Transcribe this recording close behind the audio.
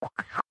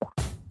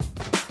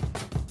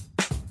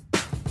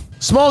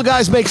Small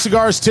guys make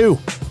cigars too.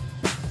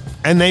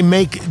 And they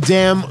make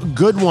damn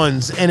good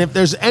ones. And if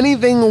there's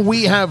anything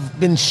we have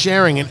been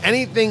sharing and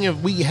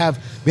anything we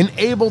have been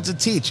able to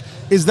teach,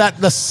 is that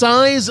the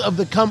size of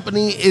the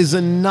company is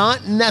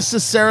not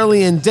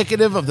necessarily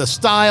indicative of the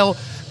style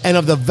and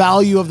of the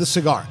value of the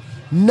cigar.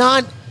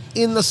 Not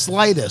in the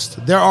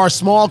slightest. There are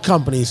small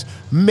companies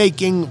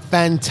making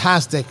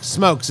fantastic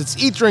smokes. It's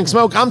Eat, Drink,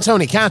 Smoke. I'm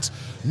Tony Katz.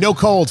 No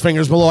cold,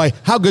 Fingers Malloy.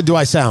 How good do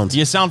I sound?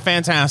 You sound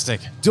fantastic.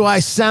 Do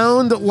I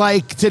sound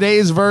like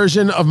today's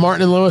version of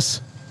Martin and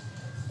Lewis?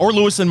 Or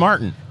Lewis and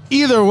Martin.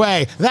 Either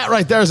way, that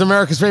right there is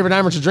America's favorite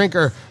amateur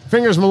drinker,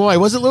 Fingers Malloy.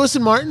 Was it Lewis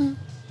and Martin?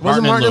 Was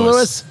it Martin and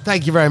Lewis?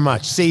 Thank you very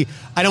much. See,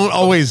 I don't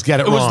always get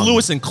it wrong. It was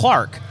Lewis and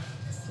Clark.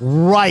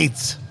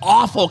 Right.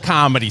 Awful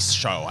comedy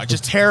show.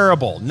 Just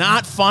terrible.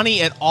 Not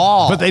funny at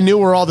all. But they knew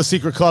where all the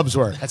secret clubs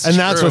were. That's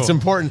true. what's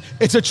important.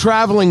 It's a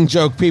traveling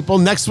joke, people.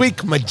 Next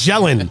week,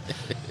 Magellan.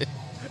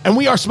 And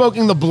we are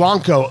smoking the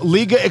Blanco,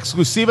 Liga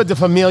Exclusiva de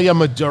Familia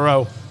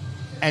Maduro.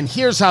 And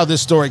here's how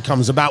this story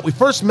comes about. We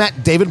first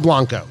met David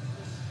Blanco,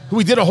 who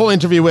we did a whole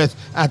interview with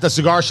at the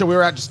cigar show we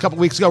were at just a couple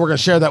weeks ago. We're going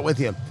to share that with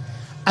you.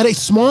 At a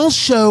small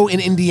show in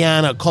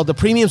Indiana called the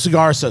Premium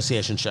Cigar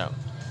Association Show.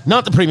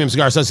 Not the Premium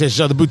Cigar Association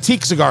Show, the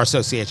Boutique Cigar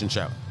Association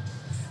Show.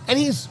 And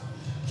he's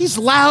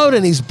loud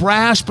and he's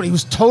brash, but he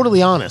was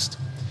totally honest.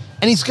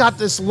 And he's got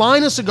this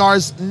line of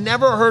cigars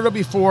never heard of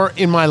before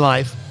in my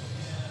life.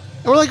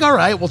 And we're like, all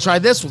right, we'll try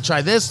this, we'll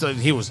try this. So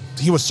he was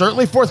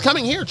certainly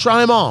forthcoming. Here,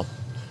 try them all.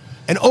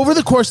 And over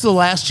the course of the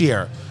last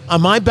year,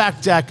 on my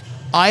back deck,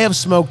 I have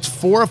smoked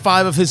 4 or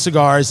 5 of his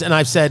cigars, and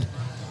I've said,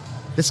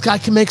 this guy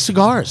can make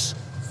cigars.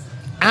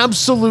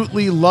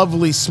 Absolutely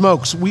lovely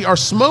smokes. We are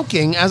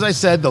smoking, as I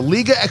said, the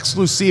Liga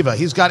Exclusiva.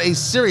 He's got a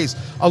series,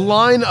 a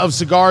line of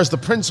cigars, the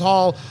Prince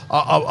Hall,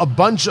 a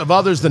bunch of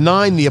others, the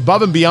 9, the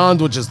Above and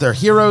Beyond, which is their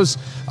Heroes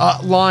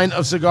line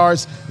of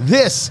cigars.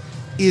 This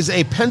is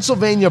a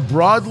Pennsylvania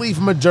broadleaf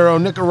Maduro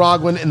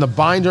Nicaraguan in the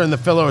binder and the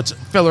filler.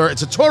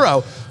 It's a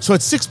Toro, so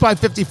it's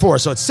 6x54,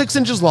 so it's 6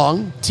 inches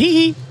long.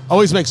 Tee.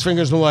 Always makes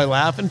Fingers Malloy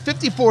laugh. And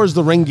 54 is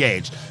the ring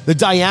gauge, the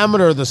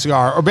diameter of the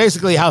cigar, or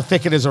basically how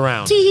thick it is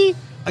around. Tee.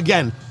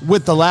 Again,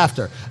 with the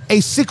laughter. A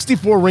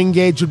 64 ring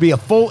gauge would be a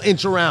full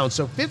inch around,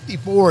 so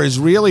 54 is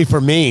really,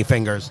 for me,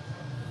 Fingers,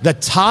 the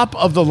top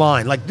of the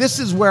line. Like, this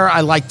is where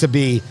I like to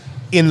be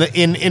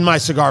in my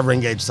cigar ring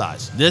gauge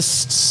size. This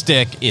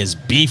stick is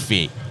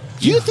beefy.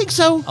 Do you think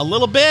so? A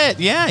little bit,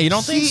 yeah. You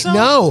don't think so?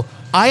 No.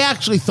 I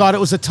actually thought it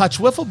was a touch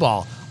wiffle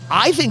ball.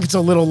 I think it's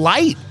a little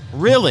light.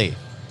 Really?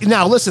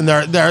 Now, listen,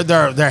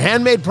 they're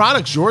handmade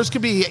products. Yours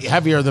could be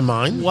heavier than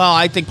mine. Well,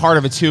 I think part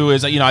of it, too,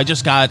 is, I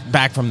just got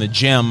back from the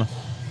gym.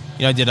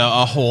 I did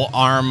a whole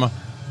arm,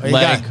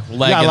 leg, a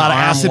lot of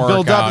acid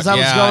buildup. Is that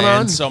what's going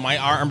on? And so my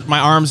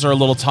arms are a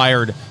little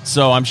tired.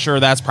 So I'm sure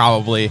that's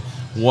probably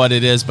what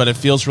it is. But it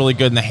feels really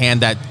good in the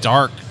hand. That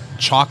dark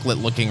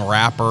chocolate-looking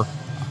wrapper.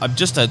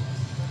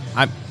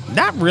 I'm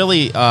not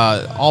really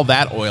all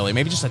that oily.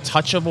 Maybe just a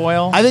touch of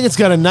oil. I think it's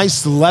got a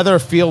nice leather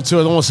feel to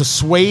it, almost a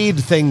suede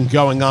thing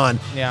going on.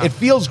 Yeah. It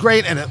feels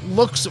great, and it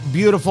looks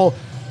beautiful,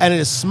 and it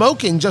is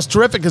smoking just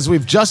terrific as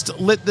we've just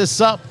lit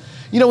this up.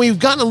 We've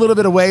gotten a little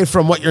bit away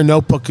from what your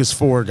notebook is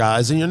for,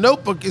 guys, and your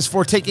notebook is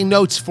for taking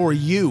notes for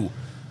you.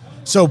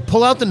 So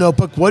pull out the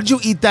notebook. What did you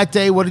eat that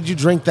day? What did you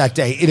drink that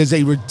day? It is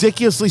a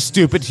ridiculously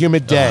stupid,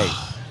 humid day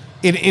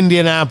in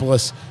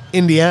Indianapolis,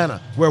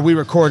 Indiana, where we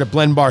record at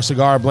Blend Bar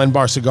Cigar,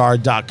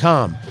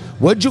 blendbarcigar.com.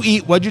 What'd you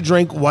eat? What'd you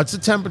drink? What's the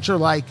temperature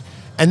like?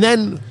 And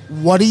then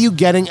what are you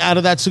getting out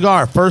of that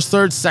cigar? First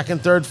third,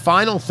 second third,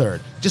 final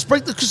third. Just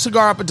break the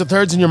cigar up into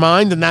thirds in your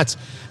mind, and that's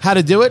how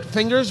to do it.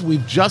 Fingers,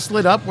 we've just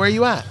lit up. Where are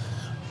you at?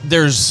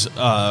 There's,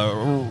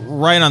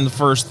 right on the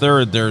first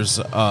third, there's,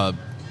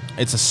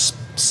 it's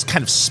a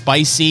kind of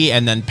spicy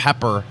and then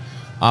pepper,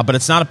 but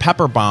it's not a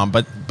pepper bomb,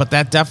 but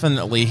that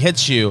definitely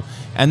hits you.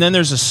 And then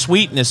there's a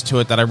sweetness to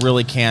it that I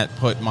really can't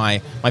put my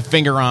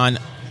finger on.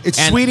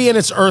 It's sweety and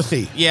it's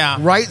earthy. Yeah.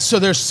 Right? So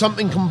there's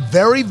something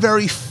very,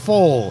 very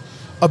full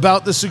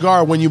about the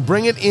cigar. When you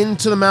bring it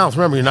into the mouth,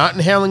 remember, you're not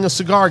inhaling a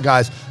cigar,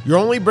 guys. You're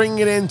only bringing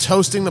it in,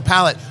 toasting the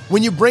palate.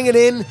 When you bring it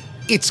in,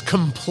 it's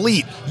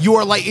complete. You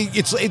are like,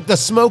 the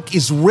smoke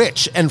is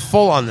rich and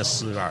full on this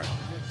cigar.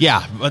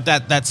 Yeah, but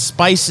that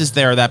spice is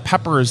there, that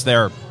pepper is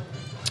there.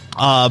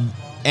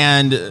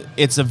 And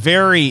it's a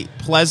very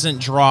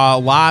pleasant draw.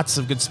 Lots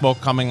of good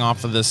smoke coming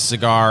off of this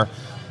cigar.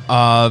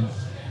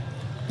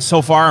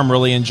 So far, I'm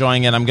really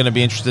enjoying it. I'm going to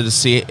be interested to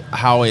see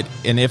how it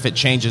and if it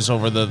changes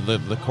over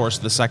the course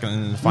of the second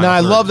and final. Now, I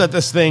love that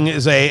this thing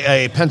is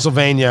a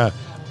Pennsylvania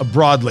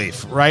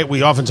broadleaf, right?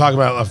 We often talk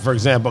about, for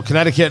example,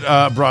 Connecticut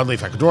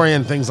broadleaf,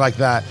 Ecuadorian, things like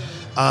that.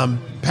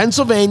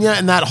 Pennsylvania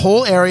and that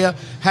whole area,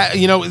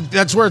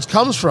 that's where it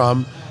comes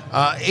from.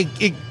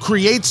 It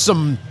creates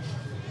some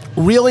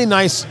really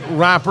nice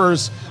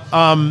wrappers,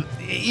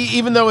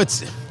 even though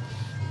it's...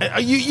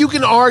 You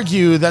can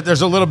argue that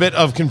there's a little bit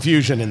of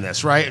confusion in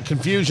this, right?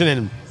 Confusion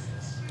in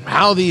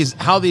how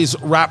these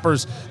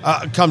wrappers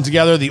come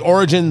together, the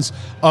origins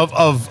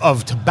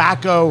of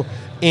tobacco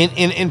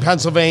in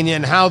Pennsylvania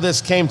and how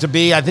this came to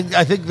be. I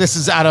think this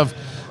is out of,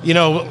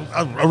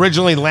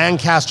 originally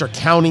Lancaster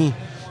County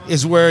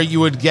is where you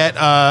would get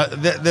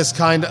this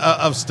kind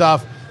of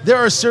stuff. There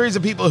are a series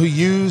of people who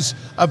use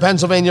a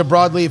Pennsylvania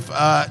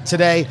broadleaf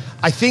today.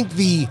 I think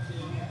the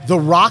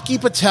Rocky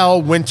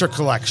Patel Winter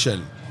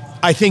Collection,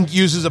 I think,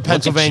 uses a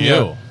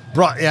Pennsylvania.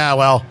 Yeah,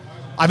 well,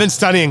 I've been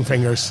studying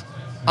fingers.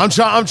 I'm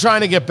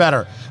trying to get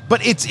better,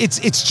 but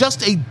it's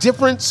just a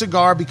different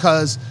cigar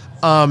because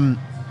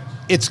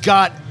it's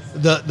got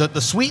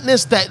the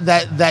sweetness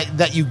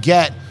that you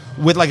get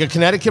with like a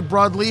Connecticut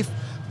broadleaf,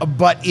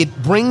 but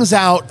it brings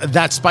out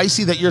that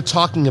spicy that you're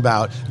talking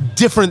about,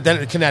 different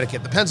than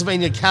Connecticut. The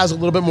Pennsylvania has a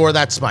little bit more of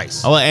that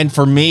spice. Oh, and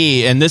for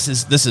me, and this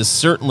is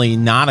certainly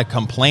not a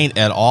complaint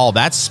at all,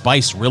 that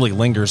spice really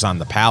lingers on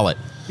the palate.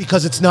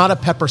 Because it's not a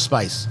pepper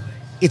spice.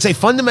 It's a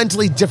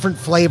fundamentally different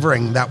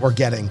flavoring that we're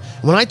getting.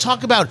 When I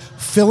talk about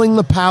filling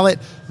the palate,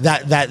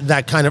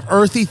 that kind of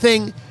earthy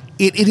thing,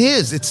 it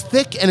is. It's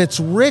thick and it's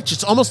rich.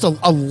 It's almost a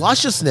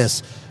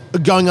lusciousness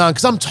going on,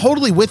 because I'm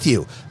totally with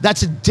you.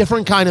 That's a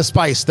different kind of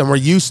spice than we're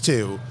used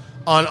to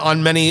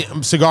on many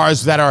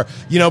cigars that are,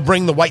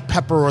 bring the white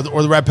pepper or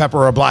the red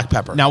pepper or black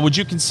pepper. Now, would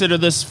you consider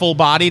this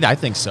full-bodied? I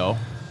think so.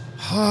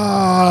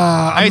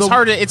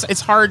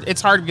 It's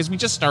hard because we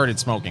just started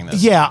smoking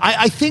this. Yeah,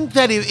 I think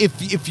that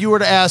if you were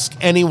to ask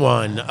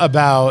anyone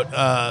about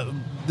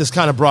this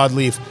kind of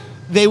broadleaf,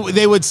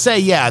 they would say,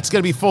 yeah, it's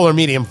going to be full or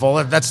medium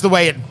full. That's the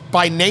way it,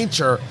 by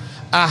nature,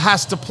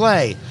 has to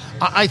play.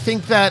 I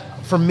think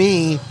that for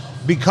me,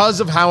 because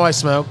of how I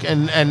smoke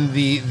and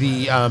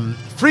the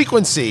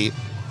frequency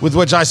with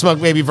which I smoke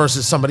maybe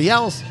versus somebody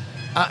else,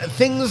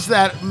 things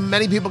that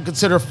many people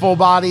consider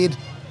full-bodied,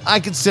 I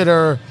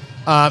consider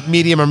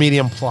medium or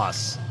medium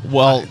plus.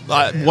 Well,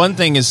 one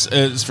thing is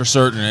for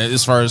certain,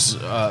 as far as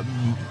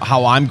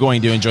how I'm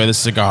going to enjoy this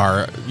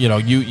cigar,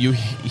 you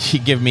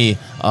give me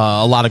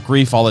a lot of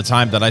grief all the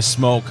time that I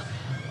smoke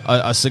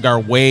a cigar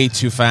way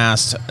too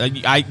fast.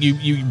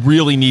 You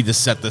really need to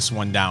set this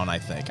one down, I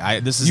think.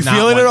 You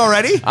feeling it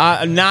already?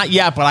 Not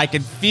yet, but I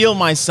can feel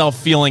myself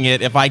feeling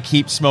it if I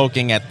keep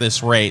smoking at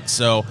this rate.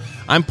 So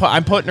I'm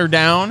putting her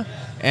down,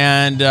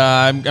 and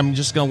I'm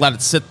just going to let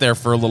it sit there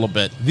for a little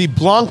bit. The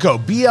Blanco,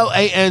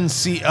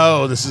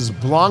 Blanco. This is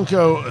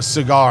Blanco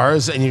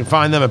Cigars, and you can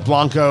find them at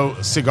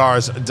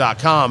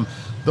blancocigars.com.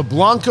 The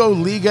Blanco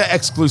Liga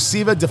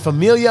Exclusiva de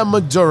Familia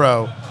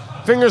Maduro.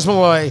 Fingers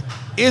Malloy,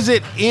 is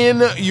it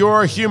in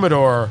your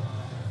humidor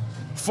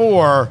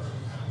for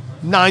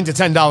 $9 to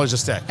 $10 a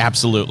stick?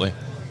 Absolutely.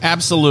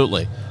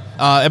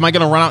 Am I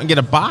going to run out and get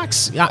a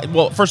box? Yeah,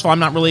 well, first of all, I'm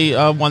not really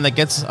one that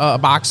gets a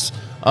box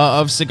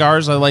of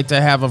cigars. I like to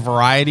have a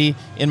variety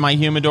in my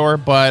humidor,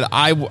 but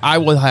I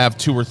will have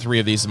 2 or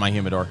 3 of these in my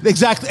humidor.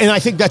 Exactly, and I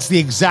think that's the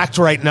exact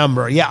right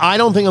number. Yeah, I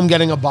don't think I'm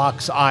getting a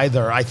box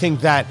either. I think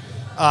that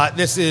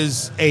this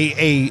is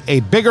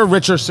a bigger,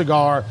 richer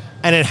cigar,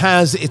 and it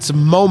has its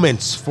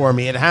moments for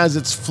me. It has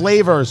its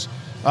flavors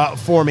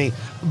for me,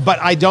 but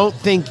I don't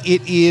think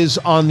it is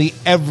on the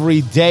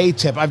everyday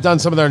tip. I've done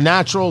some of their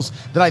naturals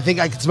that I think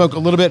I could smoke a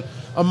little bit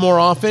more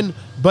often,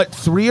 but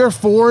 3 or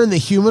 4 in the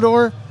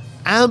humidor,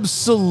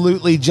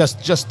 absolutely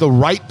just the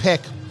right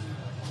pick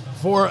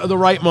for the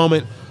right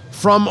moment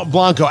from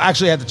Blanco.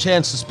 Actually, I had the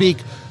chance to speak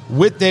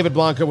with David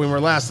Blanco when we were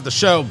last at the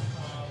show,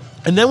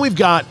 and then we've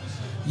got,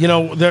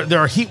 there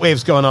are heat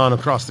waves going on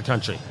across the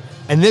country.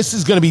 And this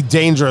is going to be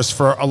dangerous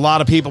for a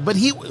lot of people. But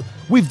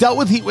we've dealt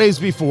with heat waves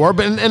before.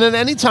 But and at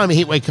any time a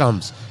heat wave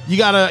comes, you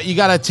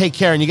gotta take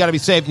care, and you gotta be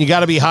safe, and you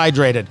gotta be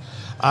hydrated.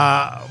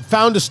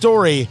 Found a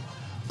story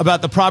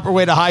about the proper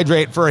way to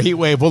hydrate for a heat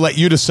wave. We'll let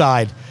you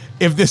decide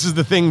if this is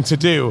the thing to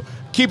do.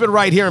 Keep it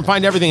right here and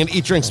find everything at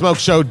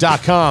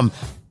eatdrinksmokeshow.com.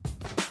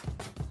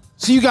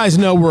 So you guys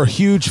know we're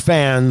huge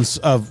fans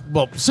of,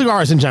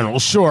 cigars in general,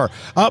 sure.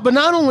 But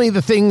not only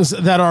the things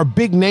that are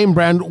big name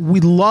brand,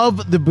 we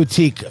love the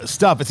boutique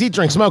stuff. It's Eat,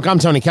 Drink, Smoke. I'm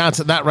Tony Katz.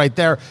 That right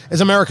there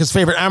is America's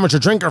favorite amateur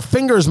drinker,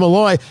 Fingers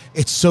Malloy.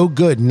 It's so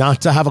good not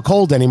to have a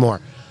cold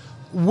anymore.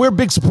 We're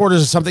big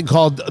supporters of something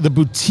called the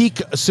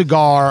Boutique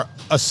Cigar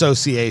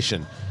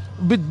Association.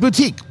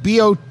 Boutique,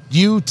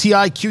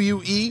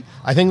 Boutiquue.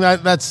 I think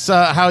that's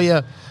how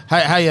you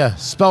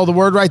spell the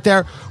word right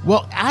there.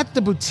 Well, at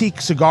the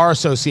Boutique Cigar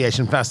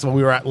Association Festival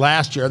we were at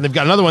last year, and they've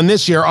got another one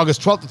this year,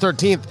 August 12th to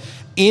 13th,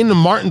 in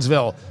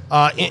Martinsville,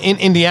 in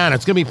Indiana.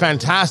 It's going to be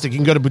fantastic. You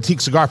can go to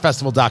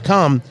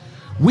boutiquecigarfestival.com.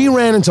 We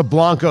ran into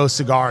Blanco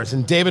Cigars,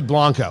 and David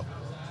Blanco,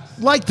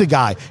 like the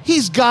guy,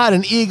 he's got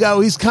an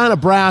ego, he's kind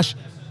of brash,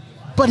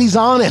 but he's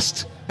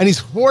honest, and he's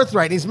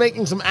forthright. He's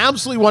making some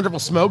absolutely wonderful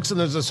smokes, and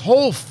there's this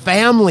whole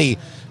family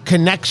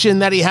connection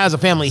that he has, a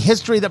family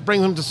history that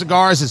brings him to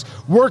cigars, his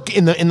work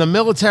in the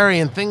military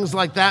and things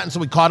like that. And so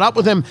we caught up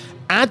with him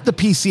at the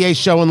PCA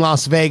show in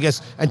Las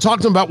Vegas and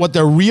talked to him about what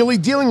they're really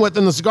dealing with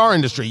in the cigar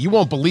industry. You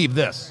won't believe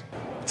this.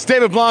 It's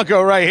David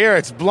Blanco right here.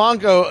 It's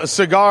Blanco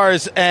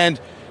Cigars, and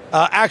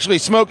actually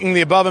smoking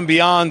the above and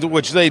beyond,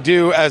 which they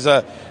do as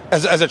a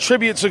as a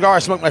tribute cigar. I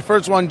smoked my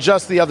first one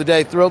just the other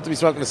day. Thrilled to be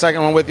smoking the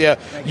second one with you.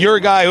 You're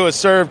a guy who has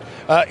served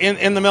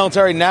in the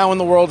military, now in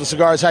the world of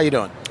cigars. How you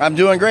doing? I'm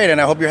doing great,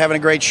 and I hope you're having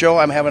a great show.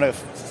 I'm having a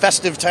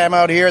festive time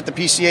out here at the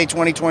PCA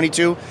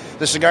 2022.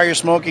 The cigar you're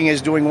smoking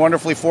is doing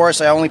wonderfully for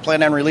us. I only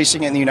plan on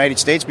releasing it in the United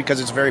States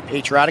because it's very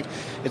patriotic.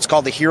 It's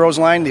called the Heroes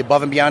line. The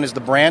Above and Beyond is the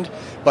brand,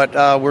 but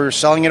we're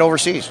selling it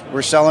overseas.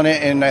 We're selling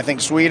it in, I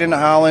think, Sweden,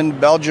 Holland,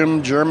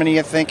 Belgium, Germany,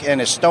 I think, and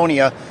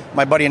Estonia.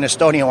 My buddy in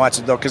Estonia wants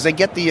it, though, because they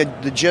get the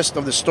gist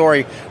of the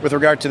story with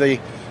regard to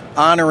the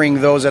honoring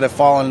those that have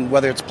fallen,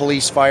 whether it's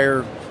police,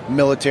 fire,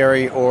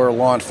 military, or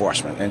law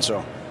enforcement, and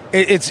so...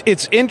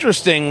 It's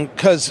interesting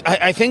because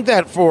I think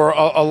that for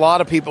a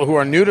lot of people who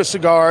are new to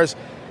cigars,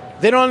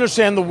 they don't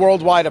understand the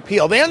worldwide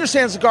appeal. They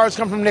understand cigars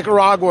come from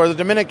Nicaragua or the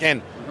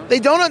Dominican. They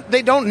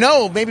don't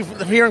know, maybe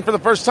hearing for the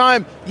first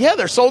time, yeah,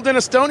 they're sold in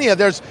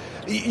Estonia.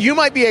 You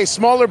might be a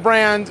smaller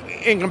brand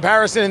in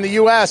comparison in the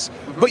U.S.,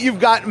 but you've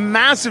got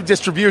massive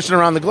distribution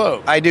around the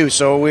globe. I do.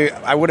 So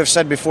I would have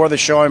said before the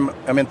show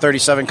I'm in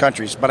 37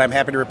 countries, but I'm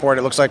happy to report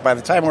it looks like by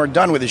the time we're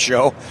done with the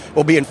show,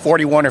 we'll be in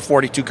 41 or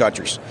 42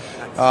 countries.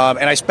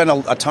 And I spent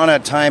a ton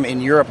of time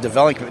in Europe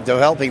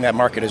developing that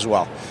market as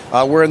well.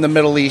 We're in the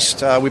Middle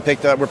East. We're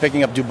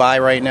picking up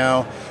Dubai right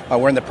now.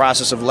 We're in the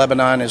process of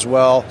Lebanon as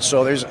well.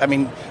 So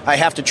I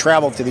have to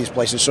travel to these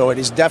places. So it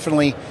is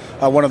definitely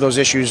one of those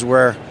issues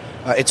where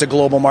it's a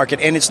global market.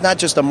 And it's not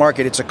just a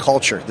market, it's a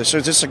culture. There's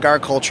a cigar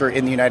culture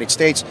in the United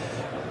States.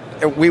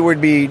 We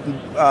would be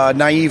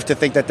naive to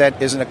think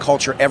that isn't a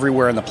culture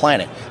everywhere on the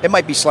planet. It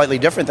might be slightly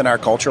different than our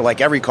culture,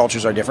 like every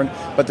cultures are different,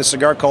 but the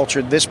cigar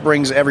culture, this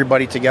brings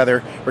everybody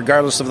together,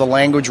 regardless of the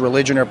language,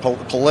 religion, or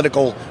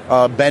political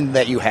bend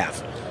that you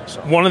have.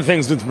 So. One of the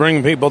things that's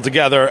bringing people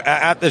together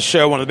at this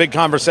show, one of the big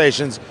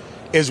conversations,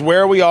 is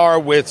where we are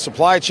with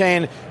supply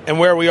chain and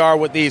where we are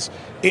with these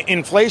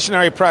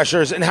inflationary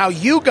pressures and how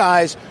you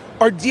guys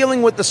are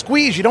dealing with the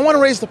squeeze. You don't want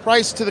to raise the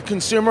price to the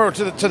consumer or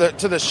to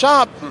the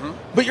shop,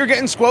 but you're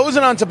getting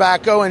squozing on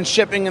tobacco and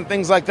shipping and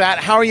things like that.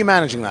 How are you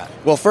managing that?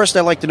 Well, first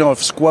I'd like to know if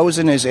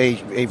squozing is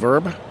a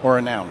verb or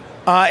a noun.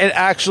 It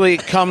actually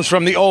comes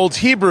from the old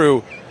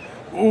Hebrew,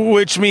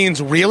 which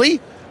means really.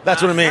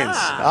 That's what it means.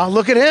 Oh,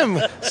 look at him.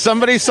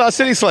 Somebody saw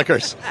City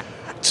Slickers.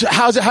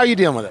 How are you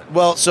dealing with it?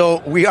 Well,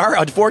 so we are,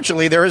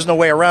 unfortunately, there is no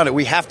way around it.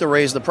 We have to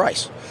raise the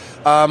price.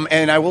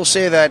 And I will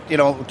say that,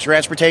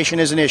 transportation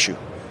is an issue.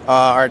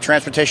 Our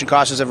transportation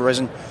costs have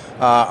risen.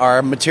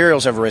 Our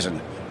materials have risen.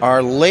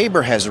 Our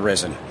labor has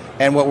risen.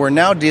 And what we're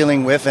now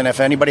dealing with, and if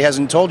anybody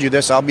hasn't told you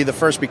this, I'll be the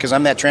first because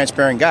I'm that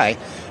transparent guy,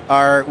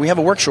 we have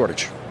a work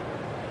shortage.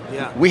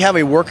 Yeah. We have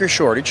a worker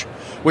shortage,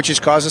 which has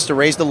caused us to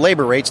raise the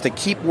labor rates to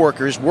keep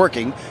workers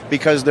working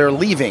because they're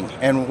leaving.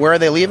 And where are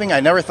they leaving? I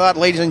never thought,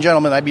 ladies and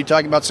gentlemen, I'd be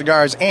talking about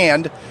cigars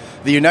and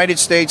the United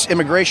States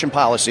immigration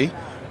policy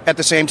at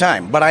the same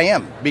time, but I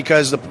am,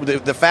 because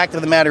the fact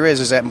of the matter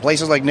is that in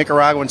places like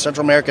Nicaragua and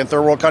Central America and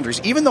third world countries,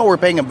 even though we're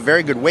paying a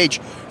very good wage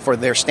for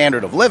their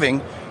standard of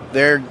living,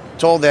 they're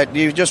told that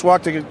you just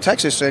walk to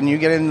Texas and you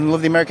get in and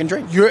live the American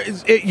dream.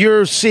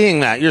 You're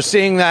seeing that. You're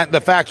seeing that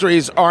the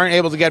factories aren't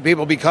able to get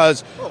people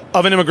because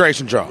of an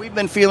immigration draw. We've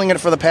been feeling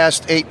it for the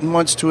past 8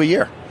 months to a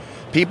year.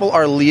 People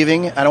are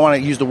leaving. I don't want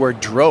to use the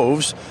word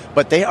droves,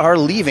 but they are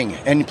leaving.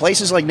 And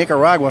places like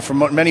Nicaragua, for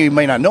many of you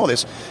may not know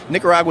this,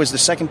 Nicaragua is the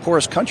second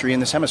poorest country in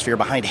this hemisphere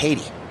behind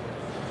Haiti.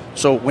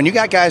 So when you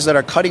got guys that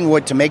are cutting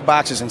wood to make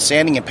boxes and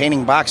sanding and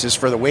painting boxes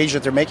for the wage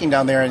that they're making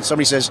down there, and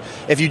somebody says,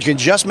 if you can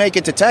just make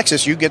it to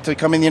Texas, you get to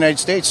come in the United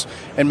States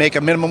and make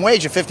a minimum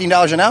wage of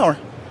 $15 an hour,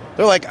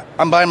 they're like,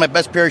 I'm buying my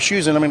best pair of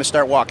shoes and I'm going to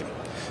start walking.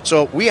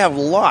 So we have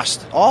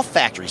lost all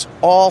factories.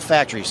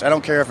 I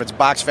don't care if it's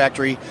box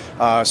factory,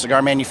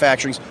 cigar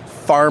manufacturing,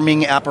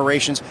 farming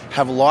operations,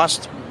 have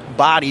lost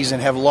bodies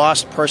and have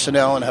lost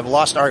personnel and have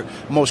lost our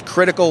most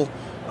critical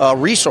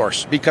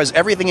resource because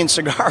everything in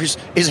cigars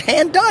is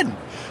hand done.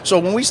 So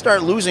when we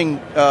start losing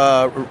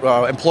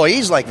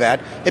employees like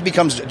that, it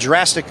becomes a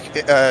drastic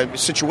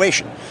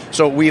situation.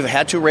 So we've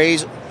had to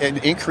raise and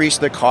increase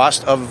the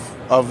cost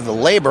of the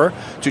labor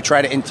to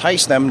try to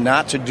entice them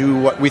not to do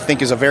what we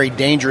think is a very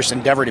dangerous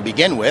endeavor to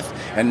begin with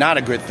and not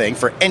a good thing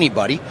for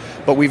anybody.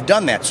 But we've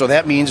done that. So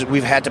that means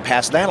we've had to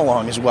pass that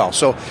along as well.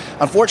 So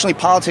unfortunately,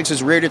 politics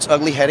has reared its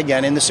ugly head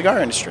again in the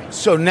cigar industry.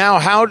 So now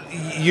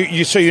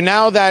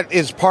now that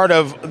is part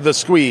of the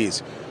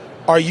squeeze.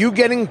 Are you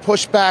getting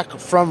pushback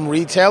from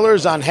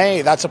retailers on,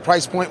 hey, that's a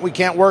price point we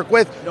can't work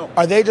with? No.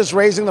 Are they just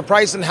raising the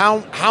price, and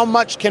how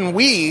much can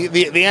we,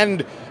 the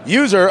end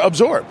user,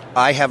 absorb?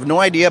 I have no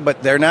idea,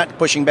 but they're not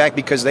pushing back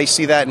because they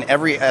see that in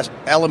every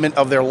element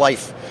of their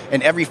life,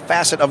 in every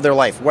facet of their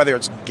life, whether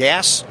it's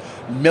gas,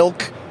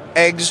 milk,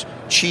 eggs,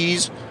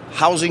 cheese,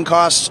 housing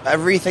costs,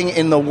 everything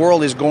in the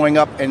world is going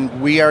up,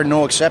 and we are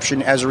no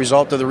exception as a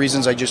result of the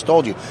reasons I just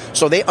told you.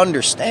 So they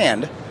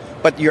understand.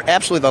 But you're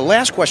absolutely, the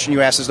last question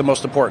you asked is the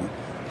most important.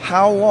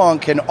 How long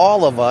can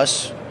all of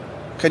us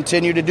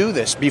continue to do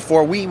this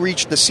before we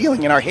reach the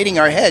ceiling and are hitting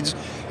our heads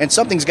and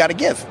something's got to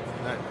give?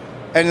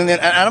 And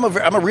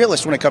I'm a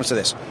realist when it comes to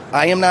this.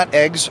 I am not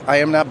eggs. I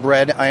am not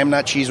bread. I am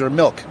not cheese or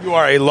milk. You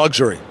are a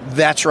luxury.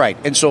 That's right.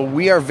 And so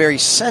we are very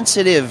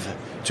sensitive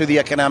to the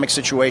economic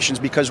situations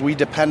because we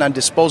depend on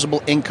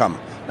disposable income.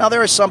 Now,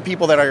 there are some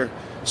people that are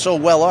so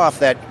well off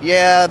that,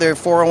 yeah, they're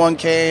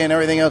 401k and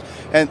everything else,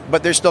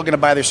 but they're still going to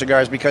buy their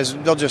cigars because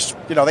they'll just,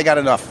 they got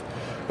enough.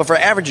 But for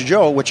average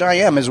Joe, which I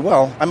am as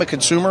well, I'm a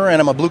consumer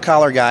and I'm a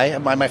blue-collar guy.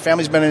 My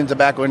family's been in the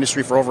tobacco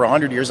industry for over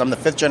 100 years. I'm the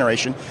 5th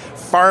generation.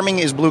 Farming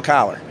is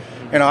blue-collar.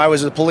 I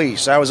was the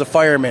police. I was a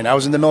fireman. I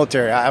was in the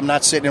military. I'm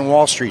not sitting in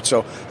Wall Street.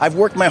 So I've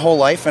worked my whole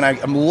life, and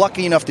I'm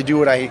lucky enough to do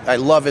what I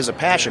love as a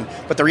passion.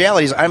 But the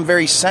reality is I'm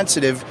very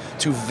sensitive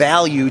to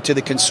value to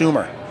the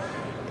consumer.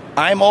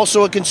 I'm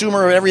also a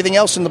consumer of everything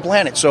else in the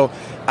planet. So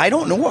I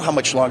don't know how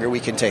much longer we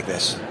can take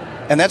this.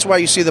 And that's why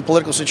you see the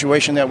political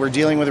situation that we're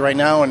dealing with right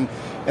now and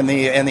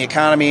the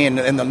economy and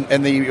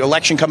the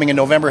election coming in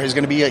November is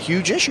going to be a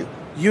huge issue.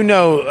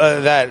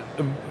 That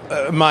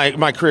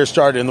my career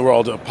started in the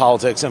world of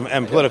politics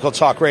and political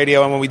talk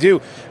radio, and when we do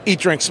Eat,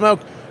 Drink, Smoke,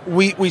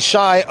 we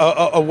shy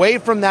away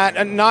from that,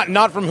 and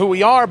not from who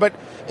we are, but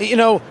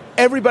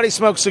everybody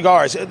smokes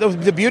cigars.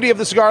 The beauty of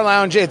the Cigar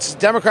Lounge, it's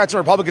Democrats and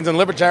Republicans and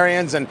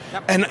Libertarians and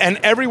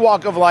every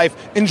walk of life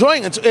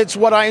enjoying it. It's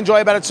what I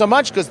enjoy about it so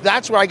much because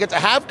that's where I get to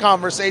have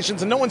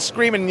conversations and no one's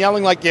screaming and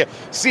yelling like you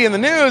see in the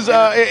news.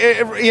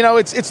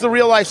 It's the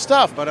real life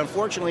stuff. But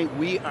unfortunately,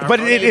 we are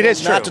it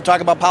is not true. to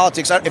talk about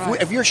politics.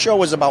 If your show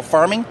was about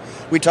farming,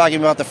 we're talking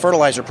about the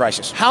fertilizer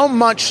prices. How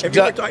much? If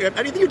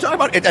anything you talk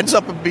about, it ends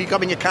up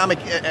becoming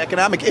an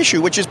economic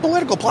issue, which is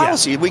political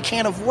policy. Yeah. We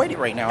can't avoid it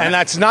right now. And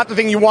that's not the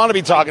thing you want to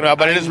be talking about,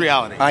 but it is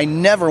reality. I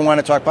never want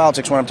to talk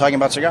politics when I'm talking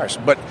about cigars.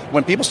 But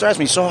when people start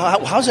asking me, so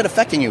how's it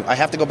affecting you? I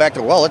have to go back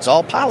to, it's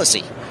all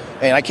policy.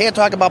 And I can't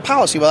talk about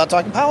policy without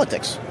talking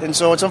politics. And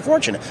so it's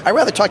unfortunate. I'd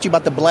rather talk to you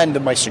about the blend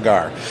of my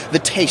cigar, the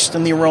taste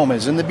and the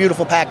aromas and the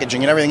beautiful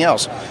packaging and everything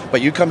else.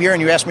 But you come here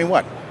and you ask me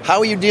what? How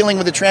are you dealing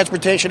with the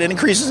transportation and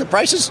increases in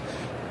prices?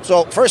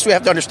 So first we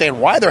have to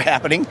understand why they're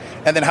happening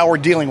and then how we're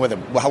dealing with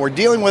them. How we're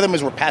dealing with them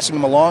is we're passing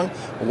them along.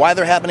 Why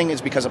they're happening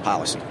is because of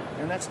policy.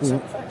 And that's the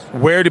simple facts.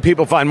 Where do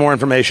people find more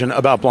information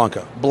about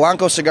Blanco?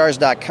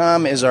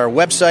 BlancoCigars.com is our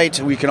website.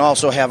 We can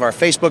also have our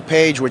Facebook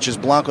page, which is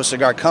Blanco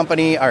Cigar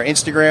Company. Our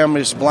Instagram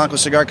is Blanco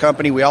Cigar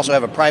Company. We also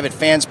have a private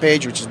fans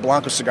page, which is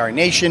Blanco Cigar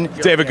Nation.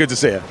 David, good to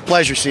see you.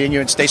 Pleasure seeing you,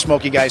 and stay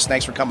smoky, guys.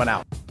 Thanks for coming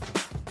out.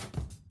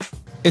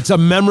 It's a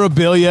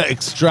memorabilia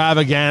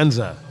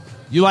extravaganza.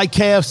 You like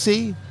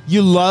KFC?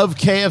 You love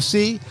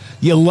KFC?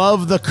 You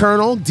love the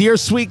Colonel? Dear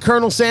sweet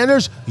Colonel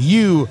Sanders,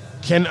 you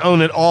can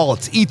own it all.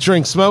 It's Eat,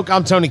 Drink, Smoke.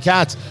 I'm Tony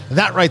Katz.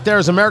 That right there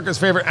is America's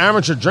favorite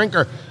amateur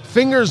drinker,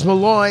 Fingers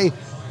Malloy.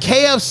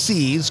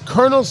 KFC's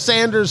Colonel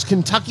Sanders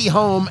Kentucky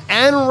home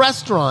and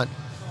restaurant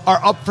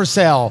are up for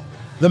sale.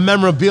 The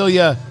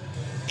memorabilia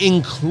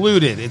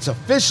included. It's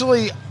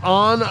officially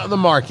on the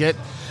market.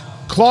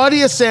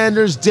 Claudia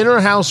Sanders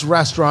Dinner House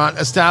Restaurant,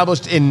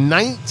 established in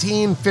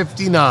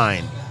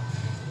 1959,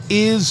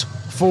 is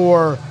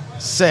for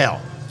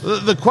sale.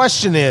 The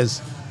question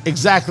is,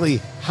 exactly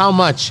how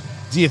much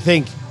do you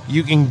think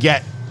you can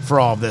get for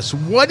all of this?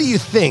 What do you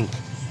think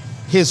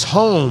his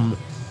home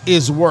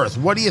is worth?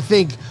 What do you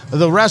think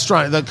the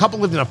restaurant, the couple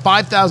lived in a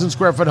 5,000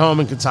 square foot home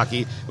in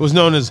Kentucky. It was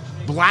known as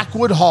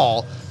Blackwood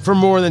Hall for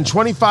more than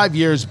 25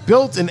 years,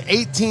 built in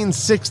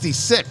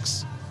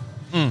 1866.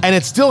 And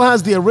it still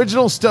has the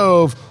original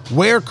stove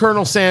where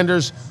Colonel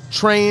Sanders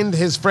trained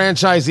his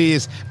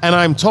franchisees, and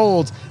I'm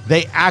told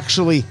they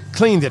actually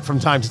cleaned it from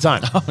time to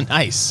time. Oh,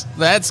 nice.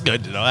 That's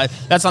good to know.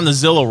 That's on the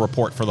Zillow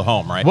report for the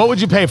home, right? What would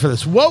you pay for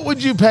this? What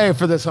would you pay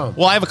for this home?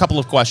 Well, I have a couple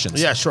of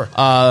questions. Yeah, sure.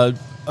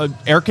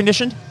 Air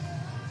conditioned?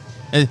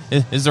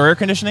 Is there air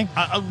conditioning?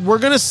 We're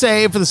going to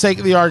say, for the sake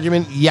of the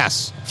argument,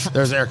 yes,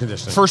 there's air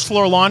conditioning. First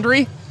floor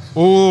laundry?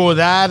 Ooh,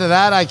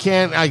 that I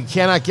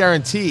cannot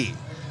guarantee.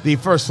 The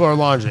first floor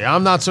laundry.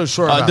 I'm not so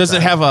sure about does that.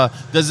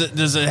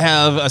 Does it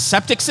have a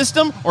septic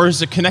system, or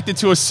is it connected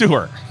to a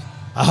sewer?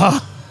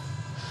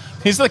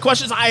 These are the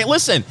questions.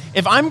 Listen,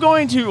 if I'm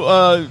going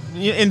to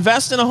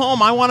invest in a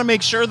home, I want to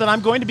make sure that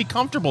I'm going to be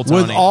comfortable,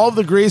 Tony. With all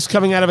the grease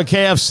coming out of a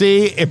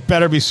KFC, it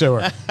better be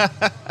sewer.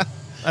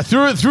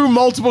 Through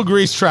multiple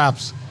grease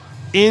traps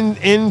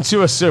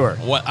into a sewer.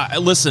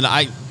 Listen,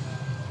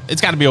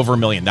 it's got to be over $1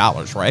 million,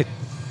 right?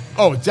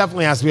 Oh, it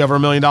definitely has to be over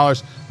 $1 million.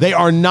 They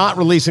are not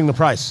releasing the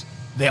price.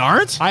 They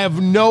aren't? I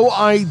have no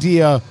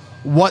idea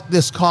what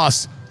this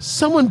costs.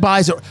 Someone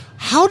buys it.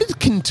 How did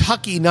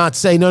Kentucky not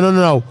say,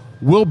 no,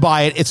 we'll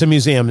buy it. It's a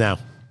museum now.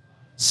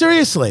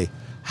 Seriously.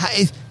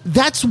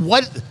 That's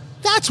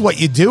what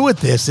you do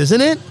with this,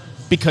 isn't it?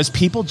 Because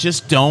people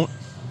just don't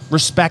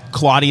respect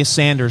Claudia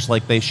Sanders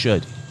like they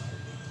should.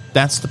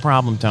 That's the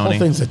problem, Tony. The whole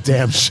thing's a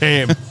damn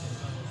shame.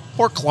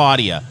 Poor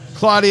Claudia.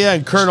 Claudia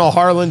and Colonel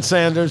Harlan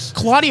Sanders.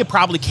 Claudia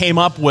probably came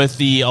up with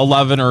the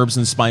 11 herbs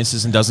and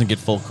spices and doesn't get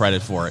full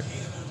credit for it.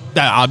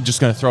 I'm just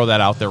going to throw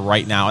that out there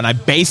right now. And I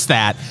base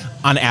that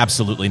on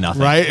absolutely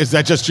nothing. Right? Is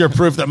that just your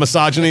proof that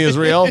misogyny is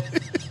real?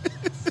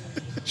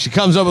 She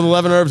comes up with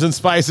 11 herbs and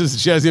spices.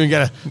 And she doesn't even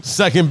get a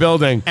second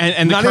building.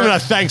 And not even a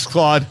thanks,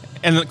 Claude.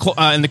 And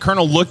the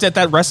Colonel looked at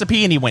that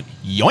recipe and he went,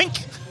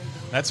 yoink.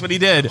 That's what he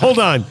did. Hold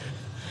on.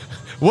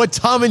 What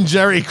Tom and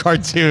Jerry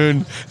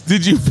cartoon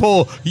did you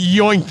pull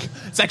yoink?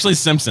 It's actually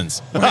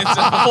Simpsons. It's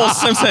a full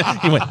Simpson.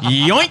 He went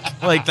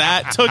yoink like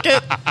that, took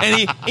it,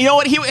 and you know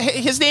what?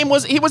 His name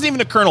was, he wasn't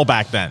even a colonel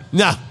back then.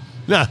 No,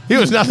 he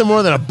was nothing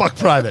more than a buck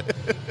private.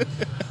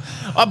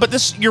 But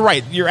this, you're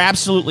right. You're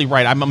absolutely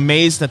right. I'm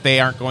amazed that they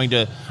aren't going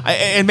to,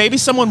 and maybe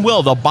someone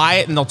will. They'll buy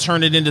it and they'll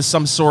turn it into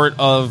some sort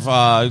of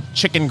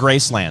chicken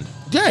Graceland.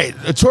 Yeah,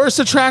 a tourist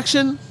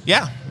attraction,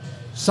 Yeah,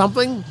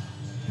 something.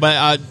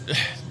 but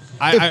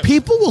If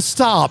people will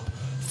stop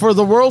for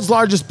the world's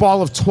largest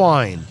ball of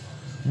twine,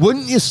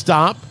 wouldn't you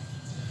stop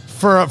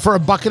for a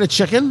bucket of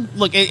chicken?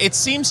 look, it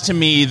seems to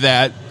me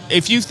that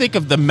if you think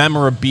of the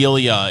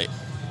memorabilia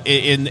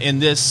in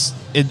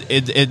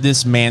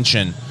this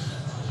mansion,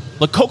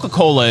 look,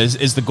 Coca-Cola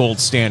is the gold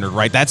standard,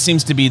 right? That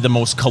seems to be the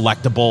most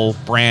collectible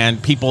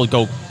brand. People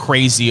go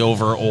crazy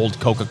over old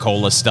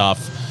Coca-Cola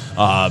stuff.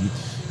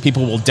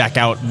 People will deck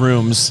out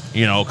rooms,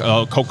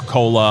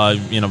 Coca-Cola,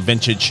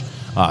 vintage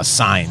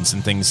signs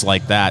and things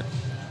like that.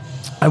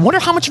 I wonder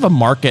how much of a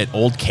market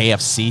old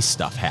KFC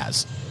stuff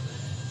has,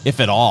 if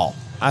at all.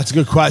 That's a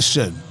good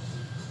question.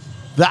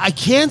 I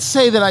can't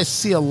say that I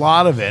see a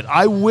lot of it.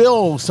 I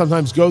will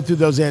sometimes go through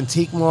those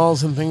antique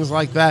malls and things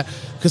like that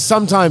because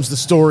sometimes the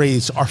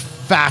stories are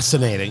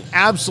fascinating,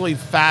 absolutely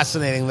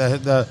fascinating.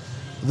 The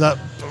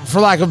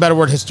for lack of a better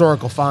word,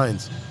 historical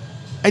finds.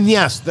 And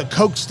yes, the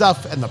Coke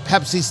stuff and the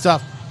Pepsi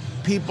stuff,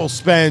 people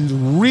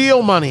spend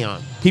real money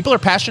on. People are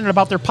passionate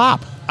about their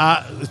pop.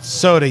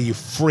 Soda, you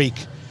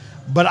freak.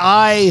 But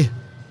I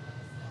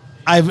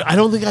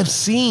don't think I've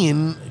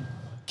seen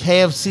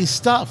KFC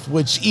stuff,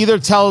 which either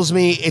tells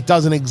me it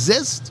doesn't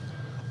exist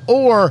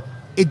or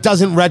it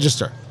doesn't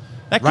register.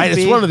 That could right?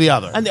 be. It's one or the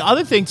other. And the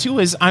other thing too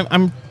is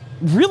I'm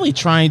really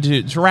trying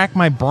to rack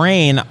my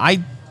brain.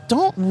 I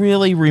don't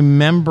really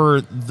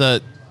remember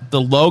the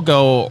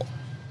logo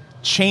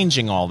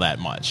changing all that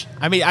much.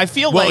 I mean, I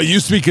feel Well, like it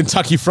used to be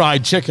Kentucky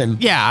Fried Chicken.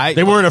 Yeah,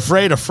 they weren't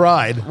afraid of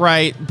fried.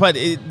 right, but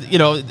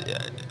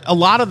a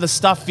lot of the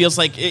stuff feels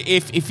like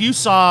if you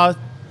saw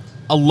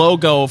a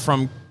logo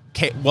from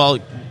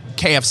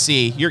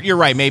KFC, you're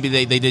right.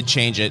 Maybe they did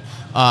change it.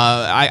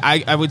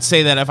 I would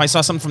say that if I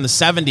saw something from the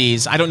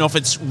 70s, I don't know if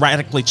it's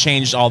radically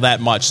changed all that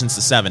much since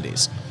the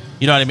 70s.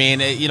 You know what I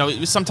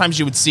mean? Sometimes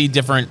you would see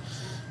different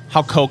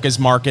how Coke is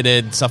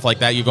marketed, stuff like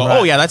that. You go, Right.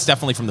 oh yeah, that's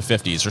definitely from the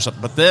 50s or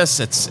something. But this,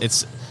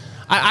 it's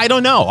I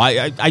don't know.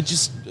 I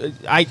just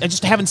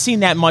haven't seen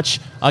that much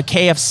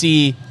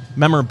KFC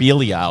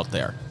memorabilia out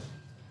there.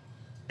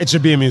 It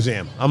should be a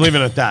museum. I'm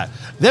leaving it at that.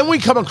 Then we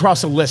come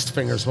across a list,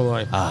 Fingers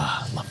Malloy.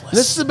 Love lists.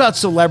 This is about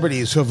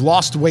celebrities who have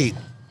lost weight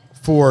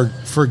for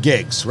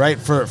gigs, right?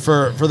 For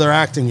their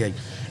acting gig.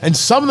 And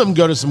some of them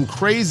go to some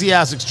crazy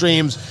ass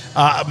extremes.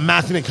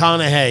 Matthew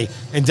McConaughey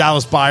in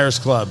Dallas Buyers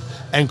Club,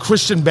 and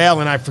Christian Bale,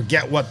 and I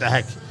forget what the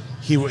heck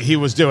he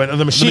was doing. And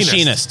The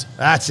Machinist.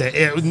 That's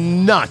it.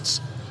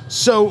 Nuts.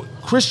 So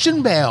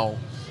Christian Bale,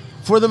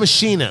 for The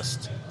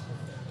Machinist,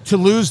 to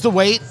lose the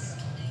weight,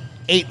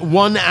 ate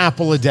 1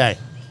 apple a day.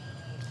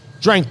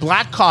 Drank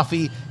black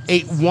coffee,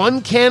 ate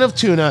 1 can of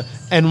tuna,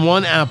 and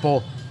 1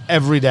 apple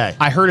every day.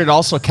 I heard it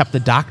also kept the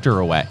doctor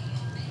away.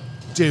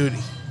 Dude,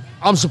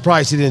 I'm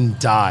surprised he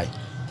didn't die.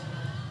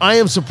 I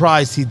am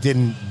surprised he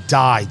didn't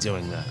die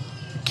doing that.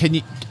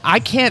 I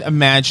can't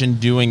imagine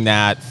doing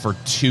that for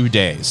 2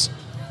 days.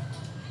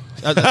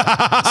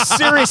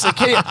 Seriously,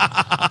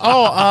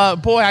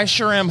 boy, I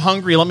sure am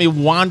hungry. Let me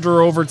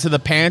wander over to the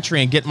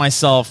pantry and get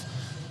myself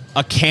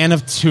a can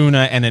of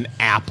tuna and an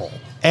apple.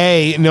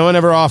 A, no one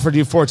ever offered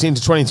you $14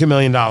 to $22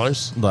 million. Well,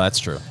 that's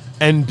true.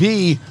 And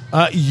B,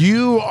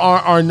 you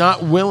are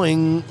not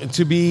willing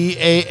to be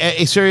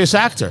a serious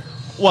actor.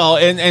 Well,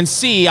 and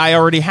C, I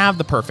already have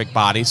the perfect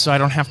body, so I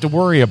don't have to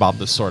worry about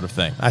this sort of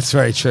thing. That's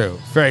very true.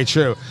 Very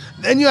true.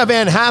 Then you have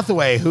Anne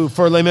Hathaway, who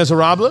for Les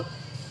Miserables,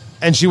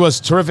 and she was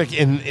terrific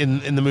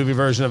in the movie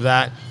version of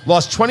that,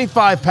 lost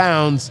 25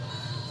 pounds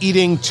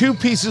eating 2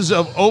 pieces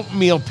of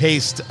oatmeal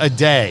paste a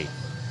day.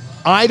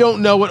 I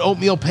don't know what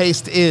oatmeal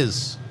paste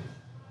is.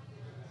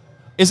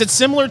 Is it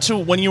similar to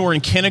when you were in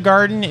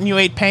kindergarten and you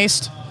ate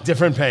paste?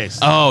 Different paste.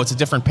 Oh, it's a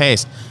different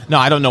paste. No,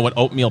 I don't know what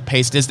oatmeal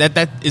paste is.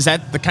 Is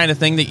that the kind of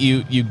thing that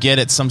you get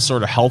at some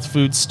sort of health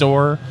food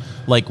store,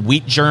 like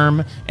wheat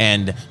germ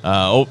and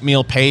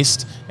oatmeal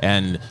paste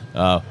and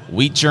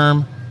wheat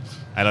germ?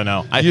 I don't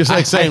know. You just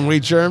like saying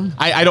wheat germ?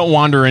 I don't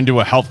wander into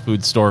a health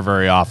food store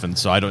very often,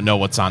 so I don't know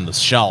what's on the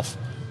shelf.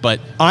 But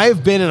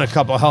I've been in a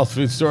couple of health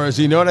food stores.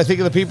 You know what I think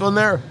of the people in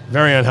there?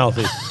 Very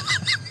unhealthy.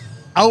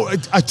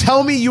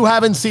 Tell me you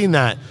haven't seen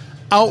that.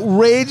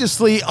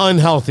 Outrageously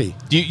unhealthy.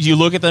 Do you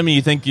look at them and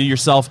you think to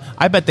yourself,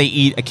 I bet they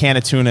eat a can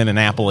of tuna and an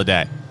apple a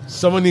day.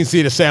 Someone needs to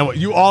eat a sandwich.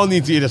 You all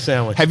need to eat a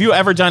sandwich. Have you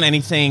ever done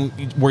anything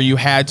where you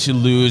had to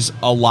lose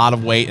a lot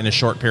of weight in a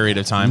short period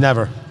of time?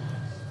 Never.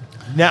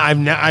 No,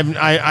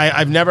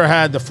 I've never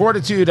had the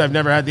fortitude. I've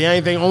never had the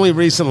anything. Only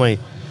recently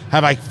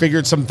have I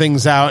figured some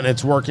things out and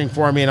it's working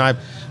for me. And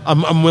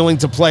I'm willing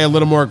to play a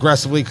little more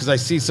aggressively because I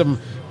see some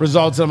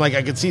results. And I'm like,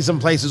 I can see some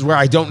places where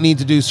I don't need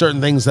to do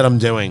certain things that I'm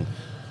doing.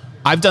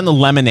 I've done the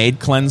lemonade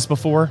cleanse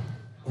before.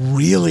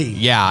 Really?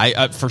 Yeah,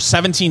 I for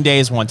 17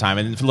 days one time.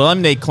 And for the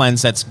lemonade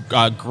cleanse, that's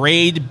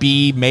grade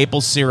B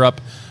maple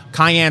syrup,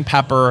 cayenne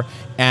pepper,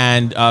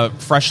 and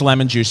fresh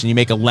lemon juice, and you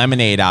make a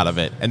lemonade out of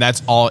it. And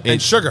that's all.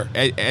 And sugar.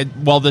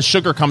 Well, the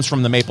sugar comes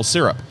from the maple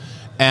syrup.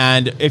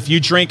 And if you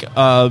drink,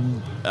 I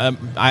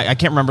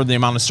can't remember the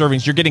amount of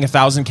servings, you're getting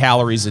 1,000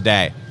 calories a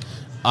day.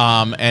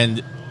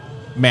 And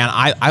man,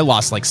 I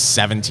lost like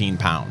 17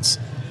 pounds.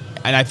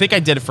 And I think I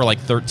did it for like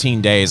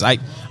 13 days. I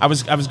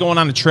was going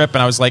on a trip,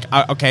 and I was like,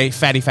 okay,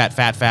 fatty,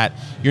 fat.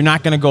 You're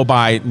not going to go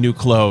buy new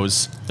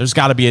clothes. There's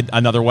got to be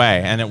another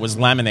way. And it was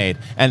lemonade.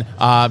 And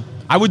I'll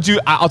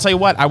tell you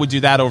what, I would do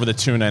that over the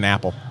tuna and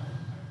apple.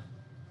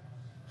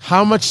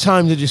 How much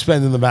time did you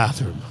spend in the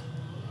bathroom?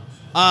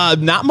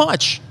 Not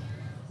much.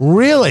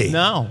 Really?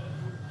 No.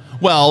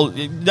 Well,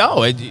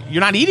 no,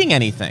 you're not eating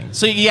anything.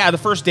 So yeah, the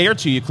first day or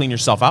two you clean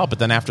yourself out, but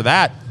then after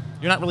that,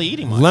 you're not really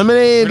eating much.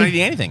 Lemonade, you're not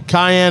eating anything.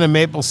 Cayenne, and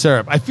maple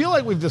syrup. I feel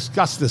like we've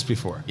discussed this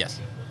before. Yes.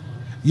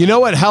 You know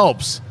what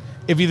helps?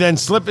 If you then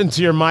slip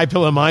into your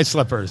MyPillow My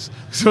Slippers,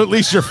 so at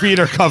least your feet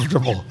are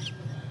comfortable.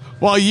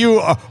 While you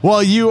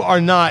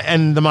are not,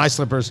 and the My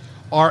Slippers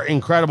are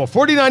incredible.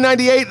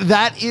 $49.98,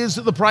 that is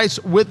the price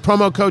with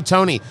promo code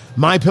Tony.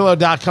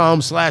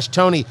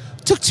 MyPillow.com/Tony.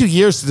 It took 2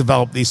 years to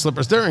develop these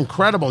slippers. They're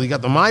incredible. You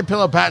got the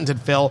MyPillow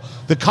patented fill,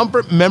 the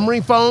Comfort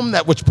Memory Foam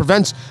which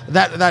prevents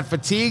that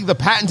fatigue, the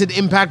patented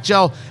Impact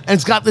Gel, and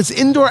it's got this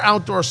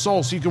indoor-outdoor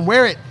sole, so you can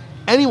wear it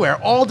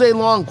anywhere, all day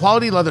long.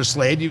 Quality leather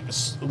suede,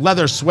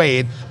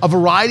 a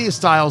variety of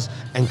styles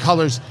and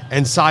colors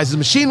and sizes.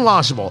 Machine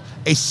washable,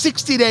 a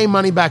 60-day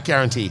money-back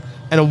guarantee,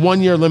 and a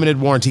 1-year limited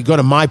warranty. Go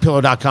to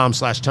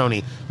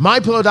MyPillow.com/Tony.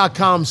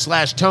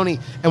 MyPillow.com/Tony.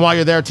 And while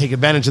you're there, take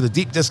advantage of the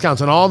deep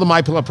discounts on all the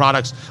MyPillow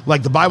products,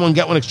 like the buy one,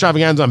 get one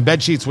extravaganza on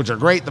bed sheets, which are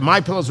great, the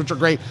MyPillows, which are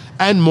great,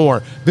 and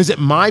more. Visit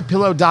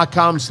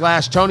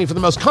MyPillow.com/Tony for the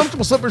most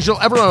comfortable slippers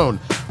you'll ever own.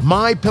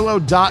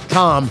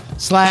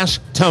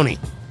 MyPillow.com/Tony.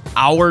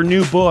 Our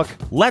new book,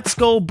 Let's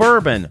Go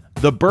Bourbon,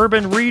 the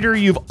bourbon reader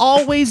you've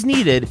always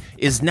needed,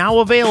 is now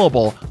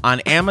available on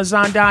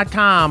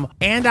Amazon.com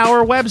and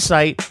our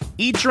website,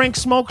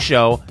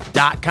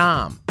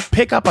 EatDrinkSmokeShow.com.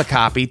 Pick up a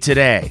copy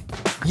today.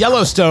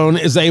 Yellowstone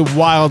is a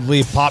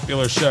wildly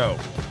popular show,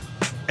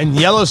 and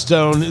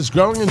Yellowstone is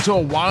growing into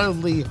a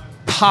wildly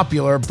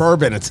popular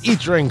bourbon. It's Eat,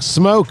 Drink,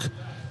 Smoke.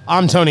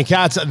 I'm Tony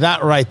Katz.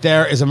 That right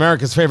there is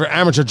America's favorite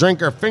amateur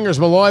drinker, Fingers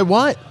Malloy.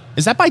 What?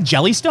 Is that by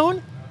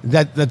Jellystone?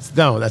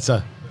 That's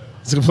a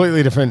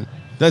completely different.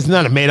 That's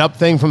not a made up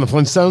thing from the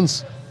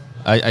Flintstones.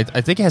 I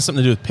think it has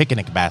something to do with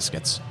picnic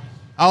baskets.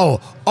 Oh,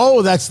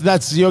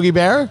 that's Yogi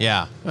Bear?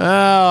 Yeah.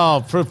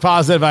 Oh, proof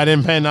positive I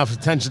didn't pay enough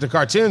attention to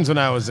cartoons when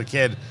I was a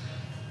kid.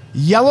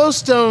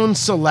 Yellowstone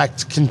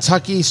Select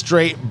Kentucky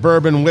Straight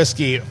Bourbon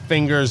Whiskey,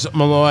 Fingers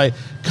Malloy,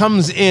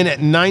 comes in at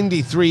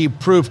 93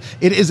 proof.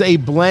 It is a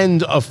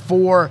blend of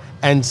 4-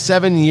 and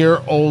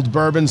 7-year-old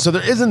bourbon, so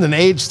there isn't an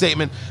age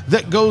statement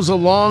that goes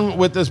along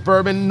with this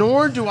bourbon,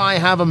 nor do I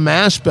have a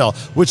mash bill,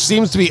 which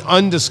seems to be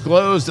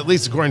undisclosed, at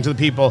least according to the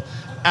people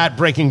at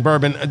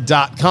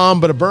BreakingBourbon.com.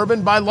 But a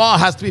bourbon by law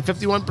has to be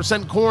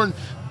 51% corn.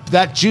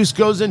 That juice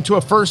goes into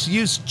a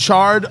first-use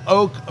charred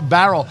oak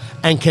barrel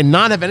and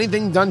cannot have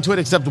anything done to it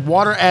except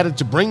water added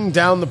to bring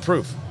down the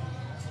proof.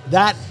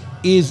 That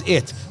is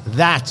it.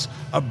 That's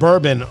a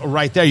bourbon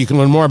right there. You can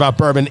learn more about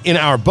bourbon in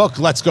our book,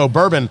 Let's Go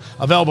Bourbon,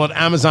 available at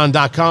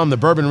Amazon.com, the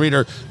bourbon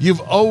reader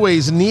you've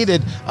always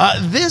needed.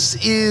 This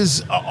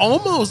is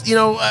almost,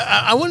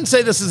 I wouldn't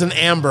say this is an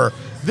amber.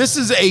 This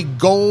is a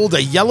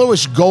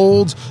yellowish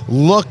gold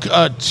look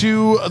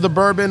to the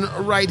bourbon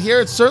right here.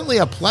 It's certainly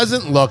a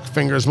pleasant look,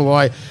 Fingers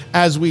Malloy,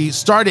 as we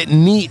start it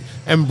neat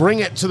and bring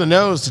it to the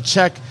nose to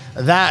check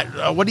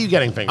that. What are you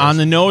getting, Fingers? On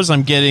the nose,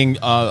 I'm getting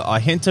a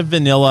hint of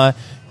vanilla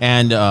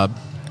and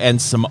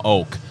some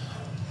oak.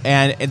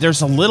 And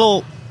there's a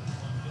little,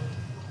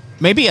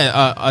 maybe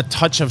a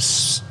touch of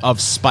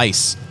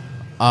spice,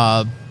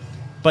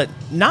 but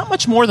not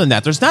much more than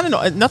that. There's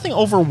nothing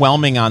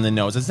overwhelming on the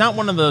nose. It's not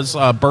one of those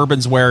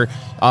bourbons where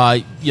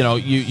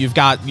you've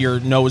got your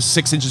nose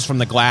 6 inches from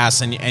the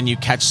glass and you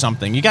catch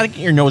something. You got to get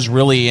your nose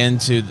really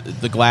into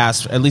the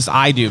glass. At least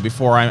I do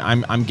before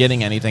I'm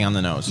getting anything on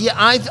the nose. Yeah,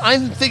 I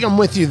think I'm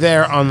with you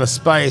there on the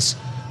spice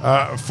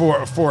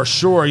for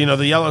sure.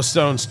 The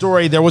Yellowstone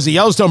story. There was a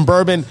Yellowstone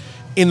bourbon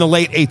in the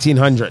late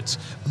 1800s.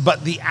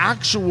 But the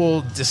actual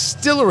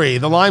distillery,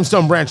 the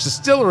Limestone Branch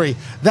Distillery,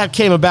 that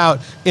came about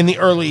in the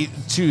early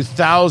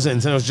 2000s,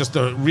 and it was just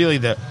the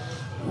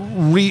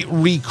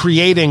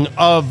recreating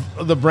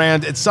of the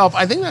brand itself.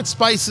 I think that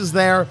spice is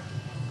there.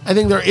 I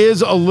think there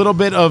is a little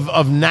bit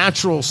of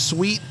natural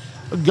sweet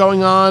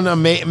going on.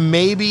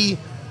 Maybe,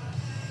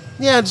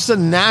 just a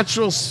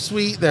natural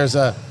sweet.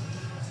 I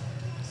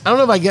don't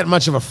know if I get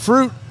much of a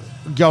fruit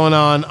going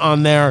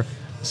on there.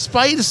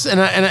 Spice and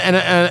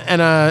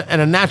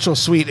a natural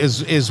sweet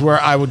is where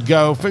I would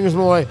go. Fingers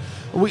Malloy,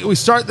 we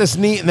start this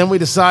neat, and then we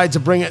decide to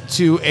bring it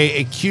to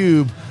a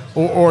cube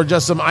or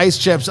just some ice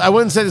chips. I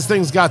wouldn't say this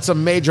thing's got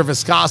some major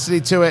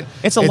viscosity to it.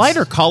 It's a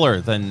lighter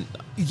color than...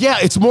 Yeah,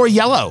 it's more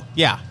yellow.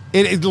 Yeah.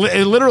 It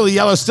literally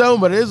Yellowstone,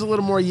 but it is a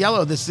little more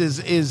yellow. This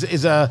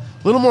is a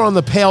little more on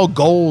the pale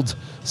gold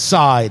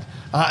side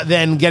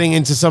than getting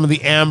into some of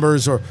the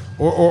ambers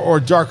or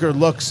darker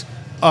looks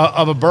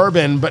of a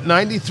bourbon. But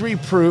 93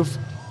 proof,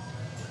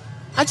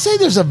 I'd say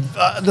there's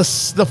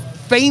the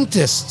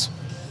faintest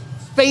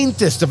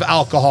of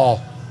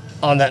alcohol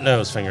on that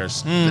nose,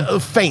 Fingers.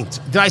 Faint.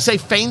 Did I say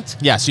faint?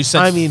 Yes, you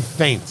said. I mean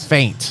faint.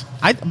 Faint.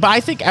 But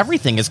I think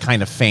everything is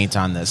kind of faint